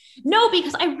vanilla. No,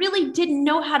 because I really didn't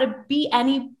know how to be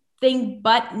anything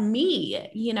but me.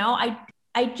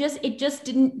 It just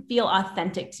didn't feel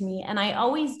authentic to me. And I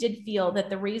always did feel that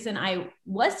the reason I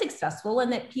was successful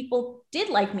and that people did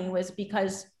like me was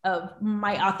because of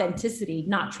my authenticity,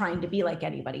 not trying to be like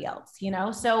anybody else,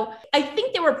 So I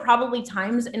think there were probably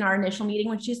times in our initial meeting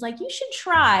when she's like, you should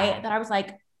try, that I was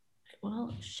like,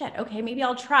 well, shit, okay, maybe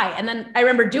I'll try. And then I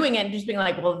remember doing it and just being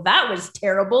like, well, that was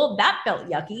terrible. That felt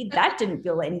yucky. That didn't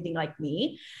feel anything like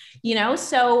me,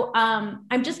 So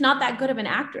I'm just not that good of an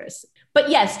actress. But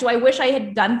yes, do I wish I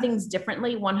had done things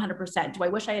differently? 100%. Do I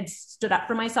wish I had stood up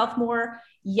for myself more?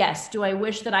 Yes. Do I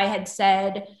wish that I had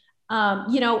said,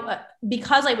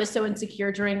 because I was so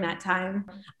insecure during that time,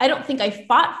 I don't think I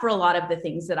fought for a lot of the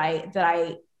things that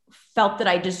I felt that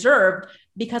I deserved,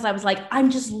 because I was like, I'm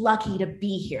just lucky to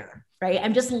be here. Right.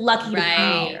 I'm just lucky to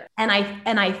be here. And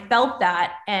I felt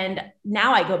that. And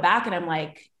now I go back and I'm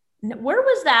like, where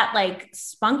was that like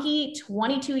spunky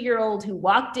 22-year-old who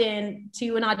walked in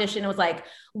to an audition and was like,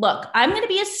 look, I'm going to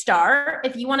be a star.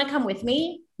 If you want to come with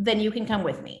me, then you can come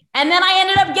with me. And then I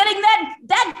ended up getting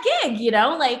that gig,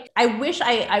 like I wish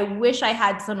I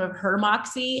had some of her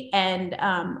moxie, and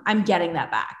I'm getting that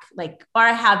back, or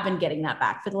I have been getting that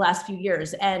back for the last few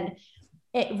years. And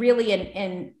it really,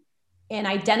 in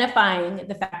identifying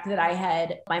the fact that I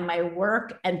had, by my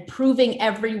work and proving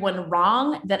everyone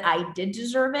wrong, that I did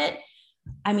deserve it.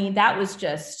 I mean, that was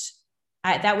just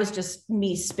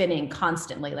me spinning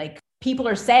constantly. Like, people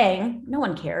are saying, no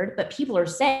one cared, but people are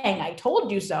saying, I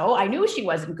told you so. I knew she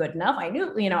wasn't good enough. I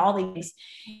knew, all these.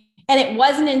 And it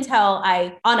wasn't until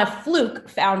I, on a fluke,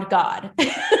 found God.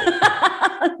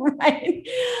 Right?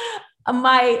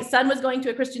 My son was going to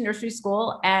a Christian nursery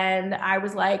school, and I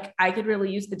was like, I could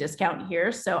really use the discount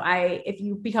here. So if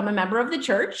you become a member of the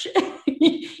church,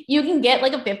 you can get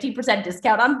like a 50%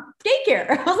 discount on daycare.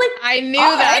 I was like, I knew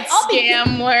that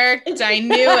scam worked. I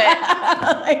knew it.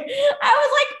 I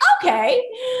was like, okay.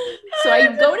 So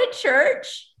I go to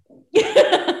church.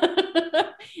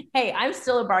 Hey, I'm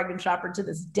still a bargain shopper to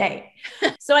this day.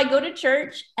 So I go to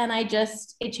church, and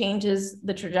it changes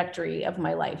the trajectory of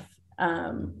my life.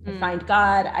 I find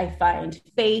God, I find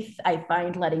faith, I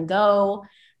find letting go.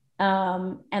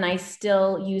 And I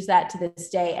still use that to this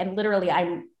day. And literally,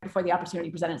 before the opportunity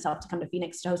presented itself to come to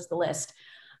Phoenix to host the list,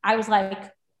 I was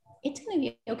like, it's going to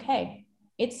be okay.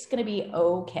 It's going to be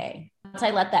okay. Once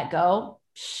I let that go,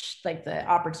 like the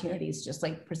opportunities just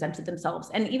like presented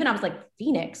themselves. And even I was like,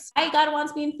 Phoenix, God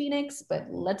wants me in Phoenix, but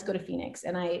let's go to Phoenix.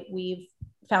 And we've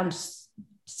found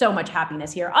so much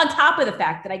happiness here, on top of the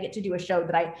fact that I get to do a show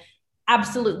that I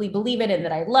absolutely believe in and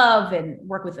that I love, and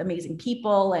work with amazing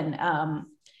people. And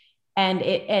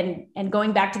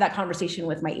going back to that conversation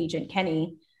with my agent,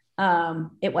 Kenny,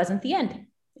 it wasn't the end.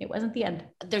 It wasn't the end.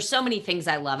 There's so many things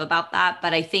I love about that,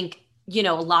 but I think,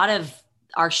 a lot of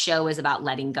our show is about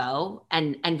letting go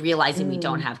and realizing we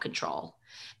don't have control.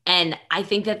 And I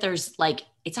think that there's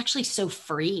it's actually so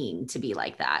freeing to be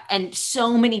like that. And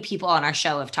so many people on our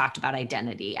show have talked about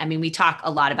identity. I mean, we talk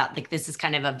a lot about this is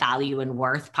kind of a value and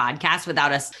worth podcast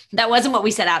without us. That wasn't what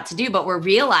we set out to do, but we're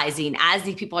realizing as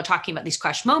these people are talking about these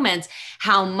crush moments,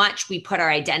 how much we put our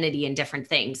identity in different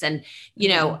things. And,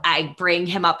 I bring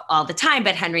him up all the time,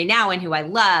 but Henry Nouwen, who I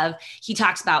love, he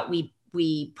talks about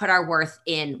we put our worth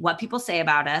in what people say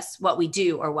about us, what we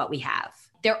do, or what we have.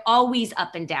 They're always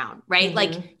up and down, right? Mm-hmm.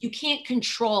 Like, you can't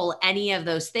control any of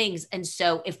those things. And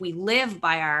so if we live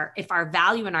by if our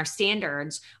value and our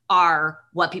standards are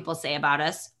what people say about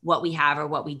us, what we have, or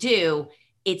what we do,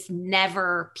 it's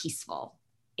never peaceful.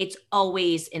 It's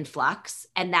always in flux.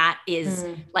 And that is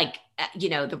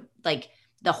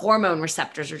the hormone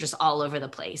receptors are just all over the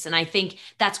place. And I think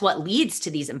that's what leads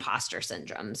to these imposter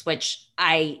syndromes, which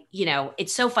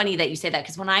it's so funny that you say that,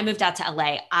 because when I moved out to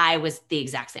LA, I was the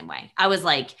exact same way. I was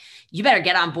like, you better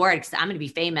get on board, because I'm going to be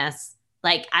famous.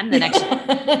 Like, I'm the next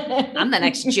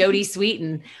Jodie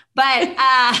Sweetin. But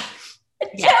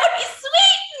Jodie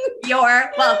Sweetin,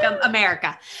 you're welcome,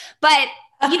 America. But,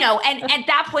 and at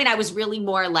that point I was really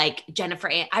more like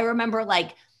Jennifer. I remember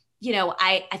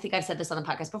I think I've said this on the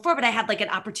podcast before, but I had an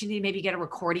opportunity to maybe get a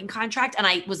recording contract. And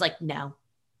I was like, no,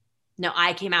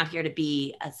 I came out here to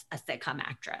be a sitcom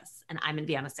actress, and I'm going to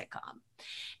be on a sitcom.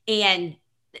 And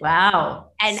wow.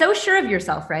 And so sure of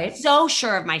yourself, right? So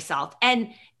sure of myself. And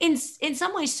in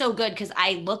some ways so good, because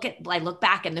I look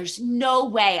back and there's no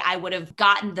way I would have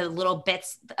gotten the little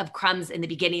bits of crumbs in the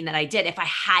beginning that I did if I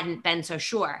hadn't been so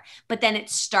sure. But then it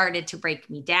started to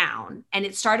break me down, and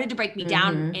it started to break me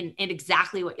down in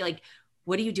exactly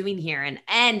what are you doing here?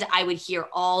 And I would hear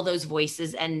all those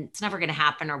voices, and it's never going to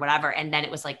happen or whatever. And then it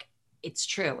was like, it's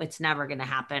true. It's never going to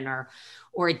happen. Or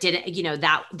it didn't,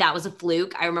 that was a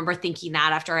fluke. I remember thinking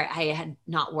that after I had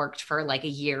not worked for a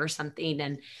year or something.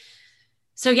 And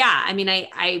so, yeah, I mean,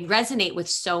 I resonate with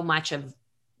so much of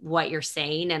what you're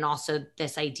saying. And also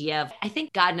this idea of, I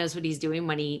think God knows what he's doing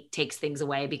when he takes things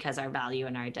away, because our value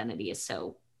and our identity is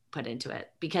so put into it,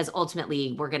 because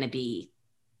ultimately we're going to be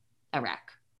a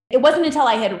wreck. It wasn't until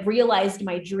I had realized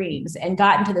my dreams and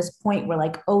gotten to this point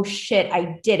where oh shit,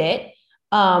 I did it.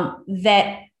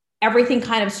 That everything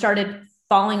kind of started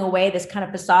falling away, this kind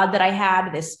of facade that I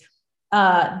had, this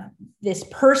this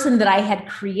person that I had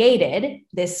created,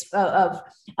 this of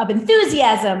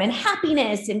enthusiasm and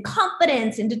happiness and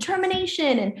confidence and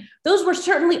determination. And those were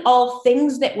certainly all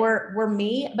things that were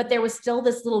me, but there was still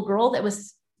this little girl that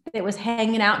was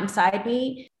hanging out inside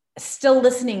me, still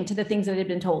listening to the things that had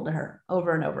been told to her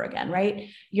over and over again, right?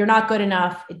 You're not good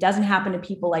enough. It doesn't happen to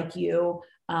people like you.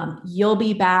 You'll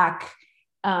be back.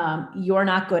 You're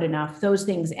not good enough. Those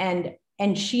things.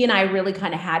 And she and I really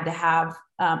kind of had to have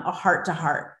a heart to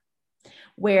heart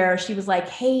where she was like,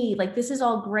 hey, like, this is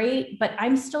all great, but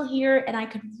I'm still here and I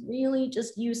could really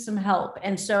just use some help.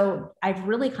 And so I've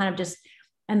really kind of just,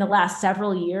 in the last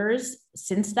several years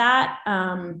since that,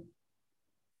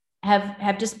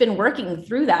 have just been working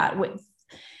through that with,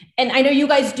 and I know you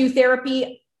guys do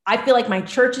therapy. I feel like my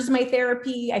church is my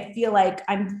therapy. I feel like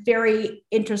I'm very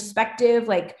introspective.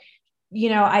 Like, you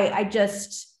know,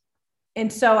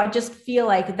 and so I just feel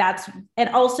like that's, and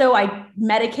also I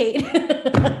medicate.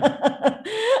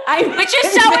 Which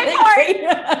is so important.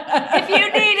 If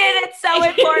you need it, it's so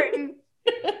important.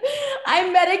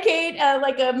 I medicate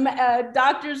like a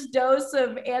doctor's dose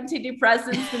of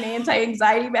antidepressants and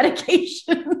anti-anxiety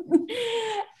medication.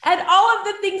 And all of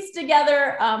the things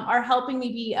together are helping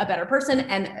me be a better person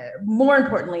and more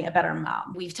importantly, a better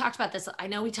mom. We've talked about this. I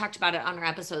know we talked about it on our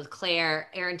episode with Claire.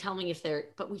 Erin, tell me if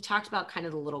but we've talked about kind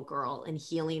of the little girl and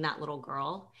healing that little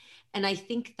girl. And I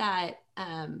think that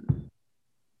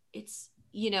it's,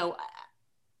 you know,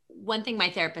 one thing my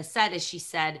therapist said is she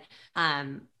said,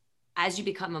 as you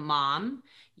become a mom,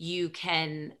 you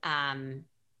can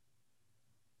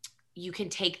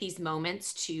take these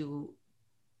moments to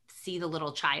see the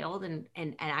little child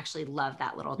and actually love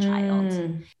that little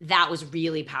child. That was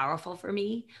really powerful for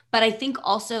me. But I think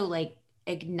also like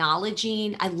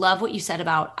acknowledging, I love what you said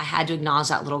about, I had to acknowledge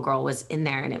that little girl was in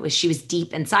there and she was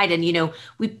deep inside. And, you know,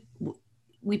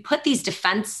 we put these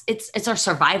defense, it's our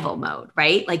survival mode,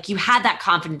 right? Like you had that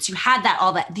confidence, you had that,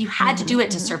 all that, you had to do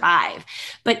it to survive.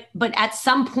 But at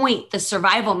some point the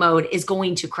survival mode is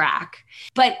going to crack.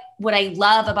 But what I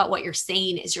love about what you're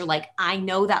saying is you're like, I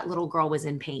know that little girl was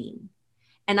in pain.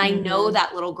 And I know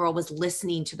that little girl was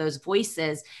listening to those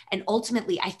voices. And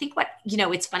ultimately, I think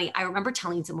it's funny. I remember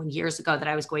telling someone years ago that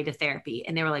I was going to therapy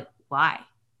and they were like, why?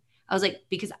 I was like,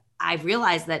 because I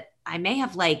realized that I may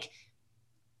have like,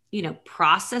 you know,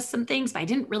 process some things, but I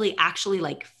didn't really actually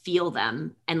like feel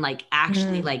them and like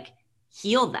actually like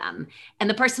heal them. And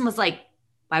the person was like,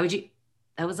 why would you,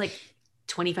 that was like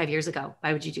 25 years ago.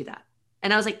 Why would you do that?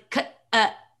 And I was like,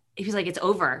 he was like, it's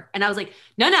over. And I was like,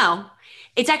 no,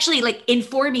 it's actually like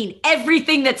informing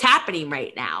everything that's happening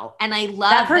right now. And I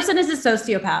love that person is a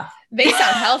sociopath. They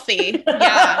sound healthy.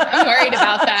 Yeah. I'm worried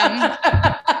about them.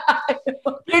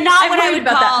 You're not what I worried would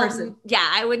about call that person. Yeah,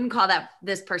 I wouldn't call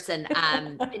this person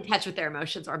in touch with their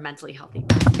emotions or mentally healthy.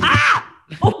 Ah!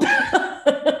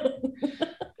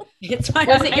 It's my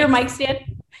Was it your mic stand?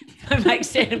 My mic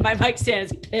stand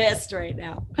is pissed right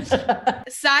now.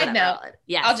 Side note,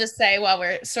 yes. I'll just say while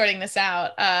we're sorting this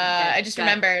out, I just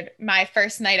remembered my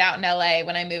first night out in LA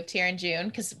when I moved here in June,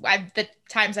 because the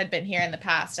times I'd been here in the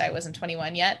past, I wasn't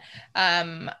 21 yet.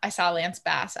 I saw Lance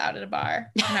Bass out at a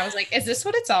bar and I was like, is this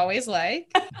what it's always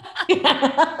like?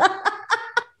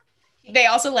 They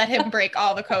also let him break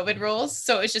all the COVID rules.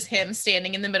 So it was just him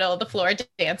standing in the middle of the floor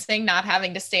dancing, not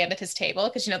having to stand at his table.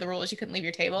 Cause you know, the rule is you couldn't leave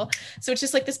your table. So it's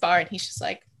just like this bar and he's just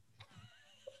like,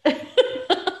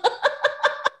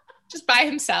 just by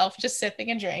himself, just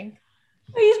sipping a drink.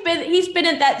 He's been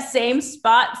at that same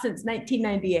spot since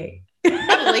 1998.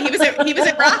 Probably. He was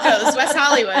at Rocco's, West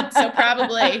Hollywood. So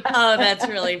probably. Oh, that's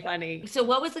really funny. So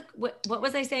what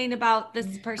was I saying about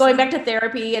this person? Going back to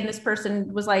therapy, and this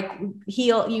person was like,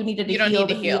 heal, you needed to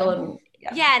heal. And,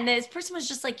 yeah. And this person was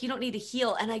just like, you don't need to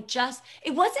heal. And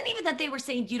it wasn't even that they were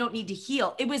saying you don't need to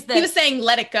heal. He was saying,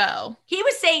 let it go. He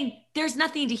was saying there's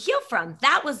nothing to heal from.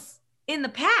 That was in the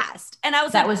past. And I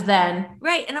was that was then.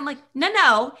 Right. And I'm like,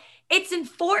 no. It's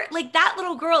like that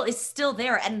little girl is still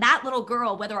there. And that little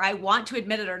girl, whether I want to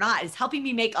admit it or not, is helping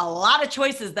me make a lot of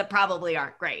choices that probably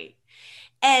aren't great.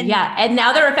 And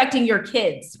now they're affecting your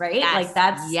kids, right? Yes, like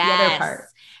that's the other part.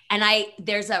 And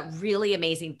there's a really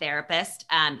amazing therapist.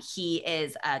 He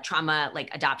is a trauma,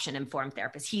 like adoption informed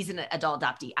therapist. He's an adult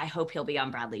adoptee. I hope he'll be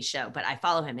on Bradley's show, but I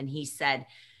follow him. And he said,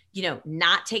 you know,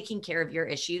 not taking care of your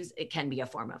issues, it can be a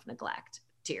form of neglect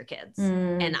to your kids.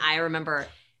 And I remember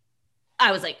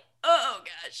I was like, oh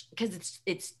gosh, because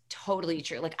it's totally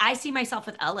true. Like I see myself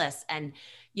with Ellis and,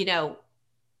 you know,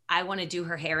 I want to do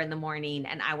her hair in the morning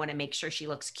and I want to make sure she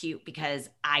looks cute because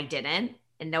I didn't,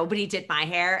 and nobody did my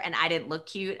hair and I didn't look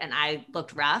cute and I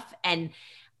looked rough. And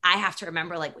I have to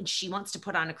remember, like, when she wants to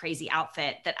put on a crazy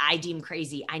outfit that I deem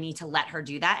crazy, I need to let her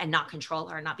do that and not control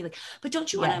her and not be like, but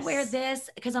don't you want to wear this?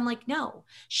 Because I'm like, no,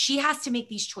 she has to make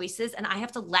these choices and I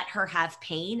have to let her have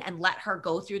pain and let her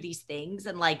go through these things.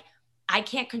 And like, I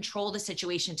can't control the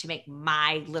situation to make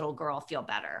my little girl feel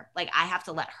better. Like, I have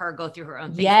to let her go through her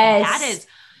own thing. Yes. And that is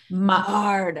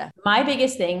hard. My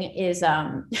biggest thing is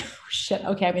shit.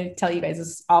 Okay, I'm going to tell you guys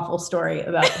this awful story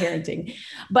about parenting,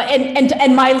 but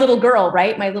and my little girl,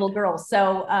 right? My little girl.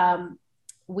 So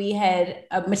we had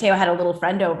Mateo had a little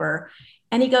friend over,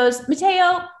 and he goes,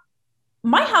 Mateo,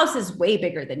 my house is way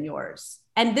bigger than yours.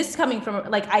 And this is coming from,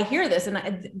 like, I hear this,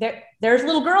 and there's a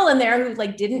little girl in there who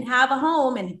like didn't have a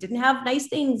home and didn't have nice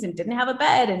things and didn't have a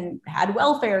bed and had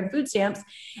welfare and food stamps.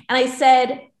 And I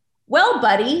said, well,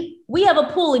 buddy, we have a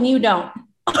pool and you don't.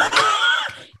 He was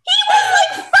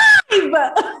like 5.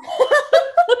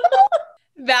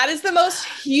 That is the most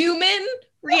human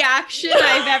reaction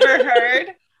I've ever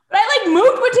heard. But I like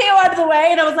moved Mateo out of the way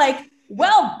and I was like,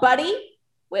 well, buddy,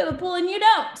 we have a pool and you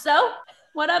don't. So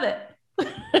what of it?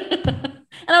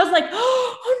 And I was like,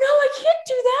 oh no, I can't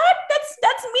do that.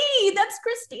 That's me. That's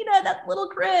Christina. That's little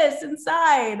Chris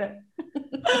inside.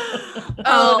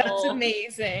 Oh, that's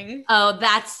amazing. Oh,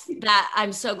 that.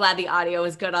 I'm so glad the audio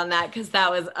was good on that, because that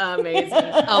was amazing.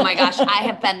 Oh my gosh, I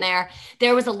have been there.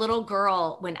 There was a little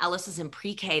girl when Ellis was in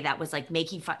pre-K that was like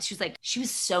making fun. She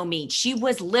was so mean. She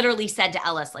was literally said to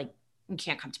Ellis, like, you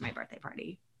can't come to my birthday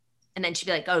party. And then she'd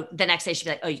be like, oh, the next day she'd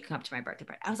be like, oh, you can come to my birthday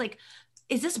party. I was like,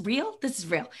 is this real? This is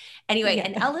real. Anyway, yeah.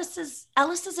 And Ellis is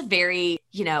a very,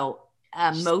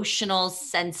 emotional,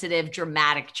 sensitive,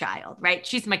 dramatic child, right?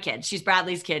 She's my kid. She's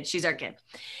Bradley's kid. She's our kid.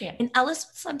 Yeah. And Ellis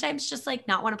would sometimes just like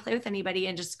not want to play with anybody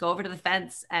and just go over to the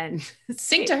fence and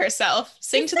sing to herself,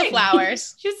 sing to the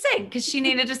flowers. She would sing because she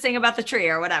needed to sing about the tree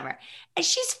or whatever. And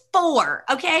she's 4.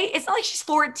 Okay. It's not like she's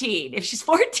 14. If she's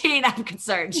 14, I'm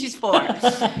concerned. She's 4.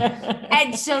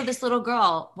 And so this little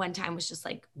girl one time was just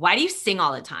like, why do you sing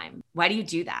all the time? Why do you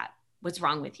do that? What's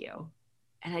wrong with you?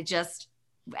 And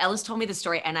Ellis told me the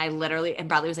story, and and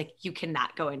Bradley was like, you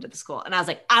cannot go into the school. And I was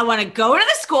like, I want to go into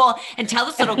the school and tell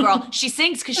this little girl she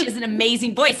sings because she has an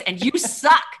amazing voice and you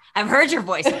suck. I've heard your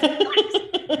voice.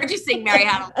 I heard you sing, Mary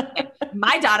Hadley.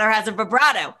 My daughter has a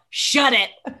vibrato. Shut it.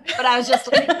 But I was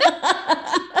just like,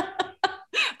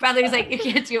 Bradley was like, you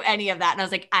can't do any of that. And I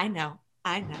was like, I know.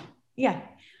 Yeah.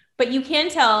 But you can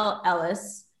tell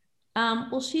Ellis,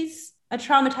 well, she's a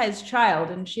traumatized child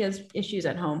and she has issues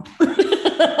at home.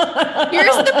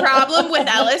 Here's the problem with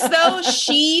Ellis, though.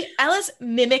 Ellis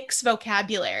mimics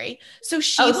vocabulary. So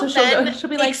she'll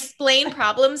be like, explain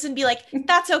problems and be like,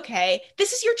 that's okay.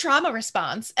 This is your trauma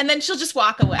response. And then she'll just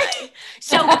walk away.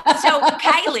 So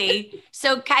Kylie,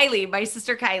 my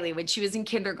sister Kylie, when she was in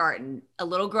kindergarten, a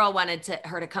little girl wanted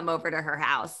her to come over to her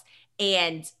house.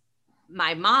 And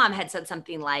my mom had said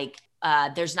something like,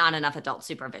 there's not enough adult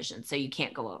supervision, so you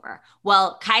can't go over.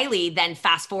 Well, Kylie then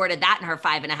fast forwarded that in her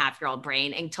 5.5-year-old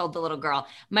brain and told the little girl,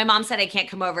 my mom said I can't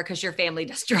come over because your family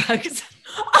does drugs.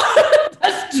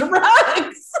 Does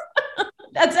drugs?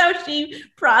 That's how she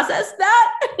processed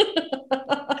that?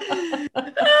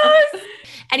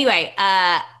 Anyway,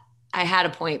 I had a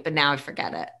point, but now I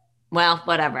forget it. Well,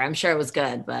 whatever. I'm sure it was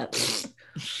good, but.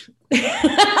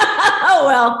 Oh,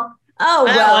 well.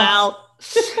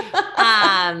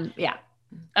 Yeah.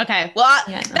 Okay. Well,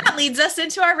 that leads us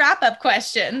into our wrap-up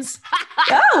questions.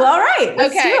 Oh, all right.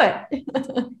 Let's do it.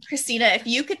 Christina, if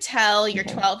you could tell your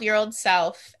 12-year-old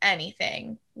self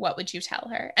anything, what would you tell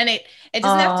her? And it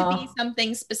doesn't have to be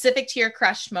something specific to your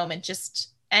crush moment,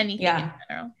 just anything in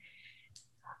general.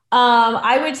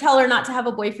 I would tell her not to have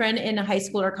a boyfriend in high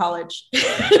school or college.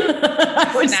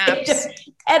 Snaps.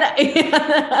 And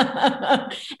I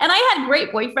had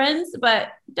great boyfriends, but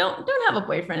don't have a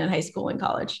boyfriend in high school and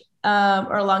college,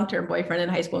 or a long-term boyfriend in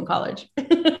high school and college.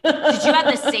 Did you have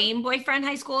the same boyfriend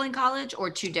high school and college, or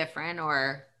two different,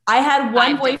 or? I had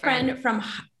one boyfriend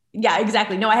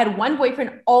exactly. No, I had one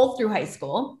boyfriend all through high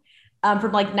school,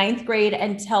 from like 9th grade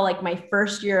until like my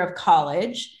first year of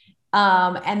college.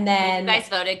 And then you guys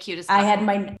voted cutest.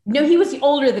 He was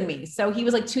older than me. So he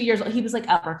was like 2 years old. He was like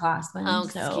upperclassman. Oh,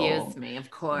 excuse me. Of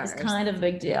course. It's kind of a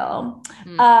big deal.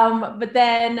 But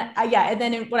then, and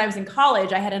then when I was in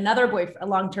college, I had another a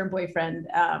long-term boyfriend,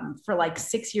 for like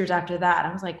 6 years after that.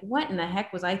 I was like, what in the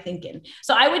heck was I thinking?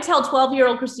 So I would tell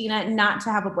 12-year-old Christina not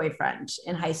to have a boyfriend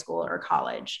in high school or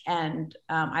college. And,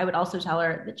 I would also tell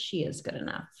her that she is good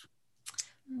enough.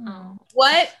 Oh.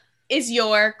 What is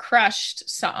your crushed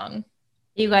song?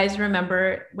 You guys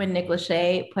remember when Nick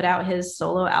Lachey put out his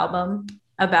solo album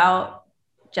about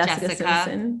Jessica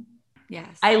Simpson?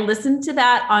 Yes. I listened to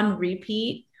that on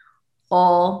repeat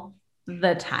all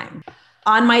the time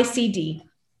on my CD.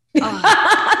 Oh.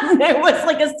 It was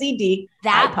like a CD.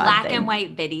 That iPod black thing. and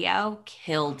white video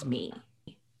killed me.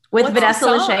 With What's Vanessa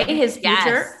the song? Lachey, his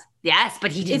future. Yes,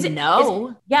 but he Is didn't it-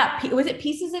 know. Was it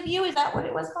Pieces of You? Is that what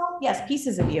it was called? Yes,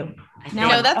 Pieces of You. No,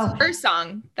 No, that's Oh. her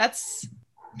song. That's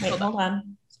Wait, hold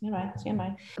on. Stand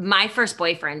by. My first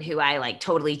boyfriend, who I like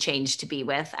totally changed to be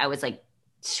with, I was like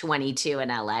 22 in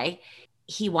LA.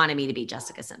 He wanted me to be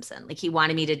Jessica Simpson. Like he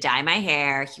wanted me to dye my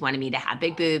hair. He wanted me to have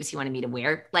big boobs. He wanted me to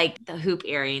wear like the hoop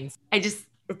earrings. It's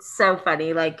so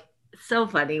funny. Like so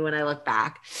funny when I look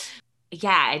back.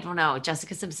 Yeah, I don't know.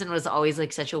 Jessica Simpson was always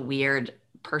like such a weird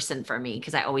person for me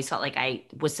because I always felt like I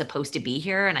was supposed to be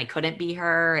here and I couldn't be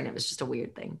her. And it was just a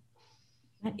weird thing.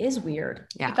 That is weird.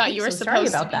 Yeah. I thought you were So sorry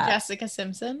supposed to about be that. Jessica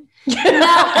Simpson.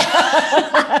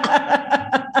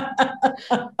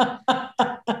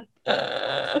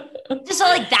 Just so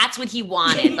like that's what he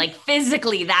wanted. Like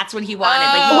physically, that's what he wanted.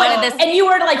 Like he wanted this. And you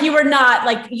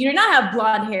did not have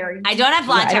blonde hair. I don't have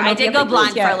blonde I hair. don't know I if you did have go big boobs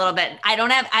blonde for yet. a little bit. I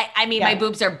don't have, I mean, my Yeah.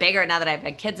 boobs are bigger now that I've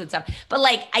had kids and stuff, but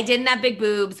like I didn't have big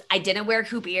boobs. I didn't wear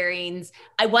hoop earrings.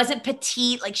 I wasn't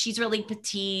petite. Like she's really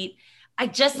petite. I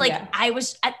just like, Yeah. I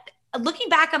was looking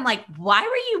back, I'm like, why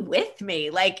were you with me?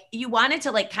 Like you wanted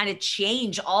to like kind of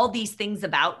change all these things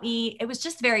about me. It was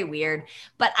just very weird.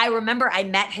 But I remember I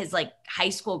met his like high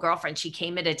school girlfriend. She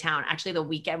came into town. Actually, the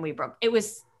weekend we broke. It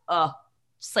was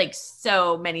just like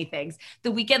so many things.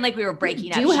 The weekend like we were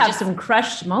breaking up. You she have just- some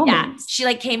crushed yeah, moments. she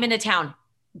like came into town.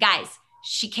 Guys,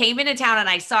 she came into town and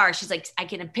I saw her. She's like, I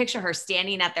can picture her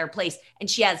standing at their place and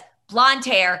she has blonde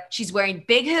hair. She's wearing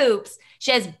big hoops.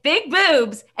 She has big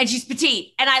boobs and she's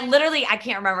petite. And I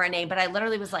can't remember her name, but I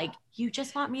literally was like, you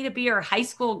just want me to be your high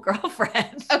school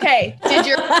girlfriend. Okay.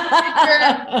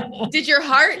 Did your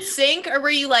heart sink or were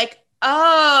you like,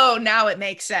 oh, now it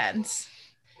makes sense?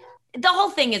 The whole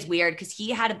thing is weird because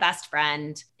he had a best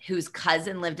friend whose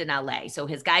cousin lived in LA. So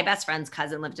his guy best friend's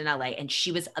cousin lived in LA and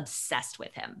she was obsessed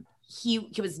with him. He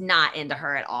was not into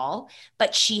her at all,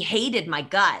 but she hated my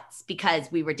guts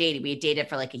because we were dating. We had dated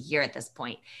for like a year at this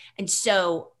point. And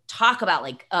so talk about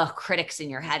like, critics in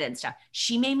your head and stuff.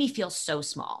 She made me feel so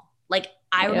small. Like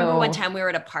I remember one time we were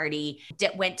at a party,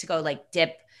 went to go like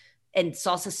dip and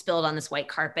salsa spilled on this white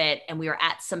carpet and we were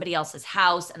at somebody else's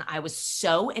house and I was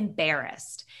so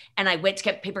embarrassed. And I went to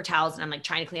get paper towels and I'm like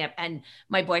trying to clean up. And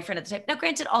my boyfriend at the time, now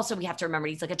granted, also we have to remember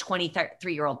he's like a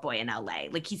 23-year-old boy in LA.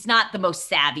 Like he's not the most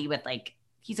savvy with like,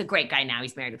 he's a great guy now.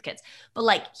 He's married with kids. But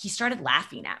like he started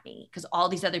laughing at me because all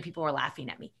these other people were laughing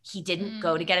at me. He didn't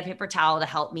go to get a paper towel to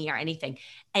help me or anything.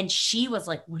 And she was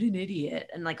like, what an idiot.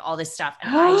 And like all this stuff.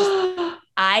 And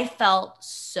I felt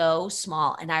so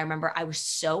small. And I remember I was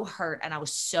so hurt and I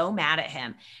was so mad at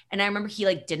him. And I remember he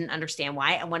like didn't understand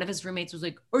why. And one of his roommates was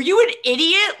like, are you an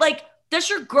idiot? Like that's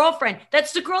your girlfriend.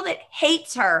 That's the girl that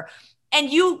hates her. And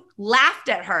you laughed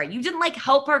at her. You didn't like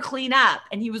help her clean up.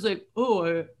 And he was like,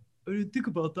 oh, I didn't think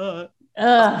about that.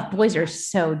 Ugh, boys are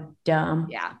so dumb.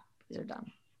 Yeah, these are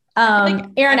dumb.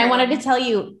 Erin, I wanted to tell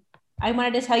you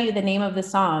the name of the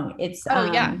song. It's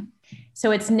yeah.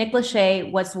 So it's Nick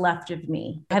Lachey, What's Left of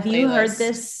Me. Have you Playlist. heard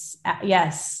this?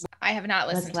 Yes. I have not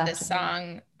listened to left this of me?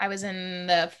 song. I was in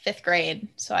the 5th grade,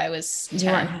 so I was 10. You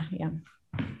weren't- yeah.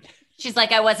 She's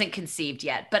like, I wasn't conceived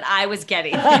yet, but I was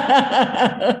getting.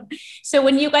 So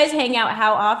when you guys hang out,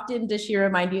 how often does she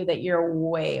remind you that you're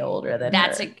way older than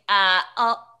That's her?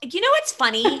 you know what's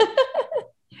funny?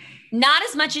 Not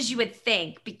as much as you would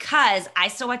think because I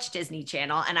still watch Disney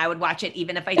Channel and I would watch it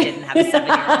even if I didn't have a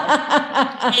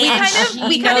 7-year-old.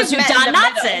 We kind of who met Don in the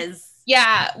Knotts middle. is.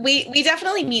 Yeah, we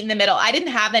definitely meet in the middle. I didn't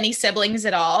have any siblings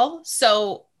at all.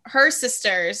 So her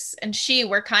sisters and she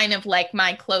were kind of like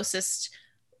my closest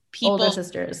people. Older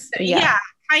sisters. Yeah,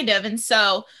 kind of. And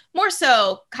so more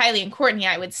so Kylie and Courtney,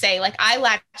 I would say, like I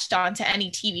latched on to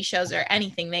any TV shows or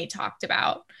anything they talked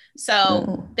about.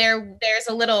 So there's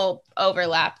a little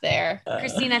overlap there.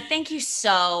 Christina, thank you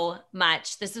so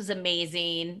much. This was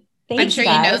amazing. I'm sure you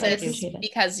know guys. I this appreciate it.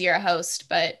 because you're a host,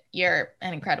 but you're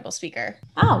an incredible speaker.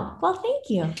 Oh, well, thank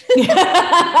you.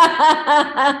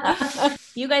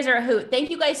 You guys are a hoot. Thank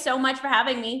you guys so much for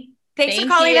having me. Thanks Thank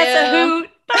for calling us a you. hoot.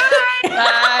 Bye.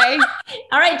 Bye.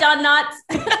 All right, Don Knotts.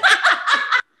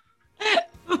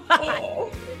 Bye.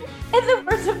 In the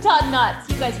words of Don Knotts,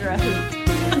 you guys are a hoot.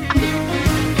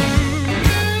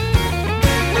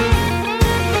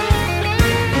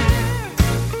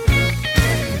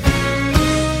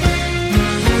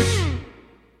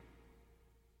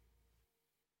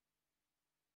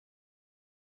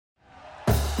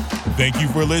 Thank you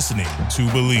for listening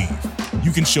to Believe.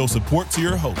 You can show support to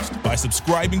your host by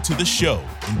subscribing to the show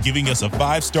and giving us a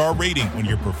 5-star rating on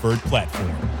your preferred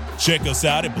platform. Check us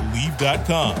out at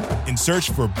Believe.com and search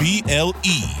for BLEAV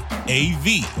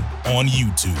on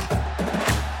YouTube.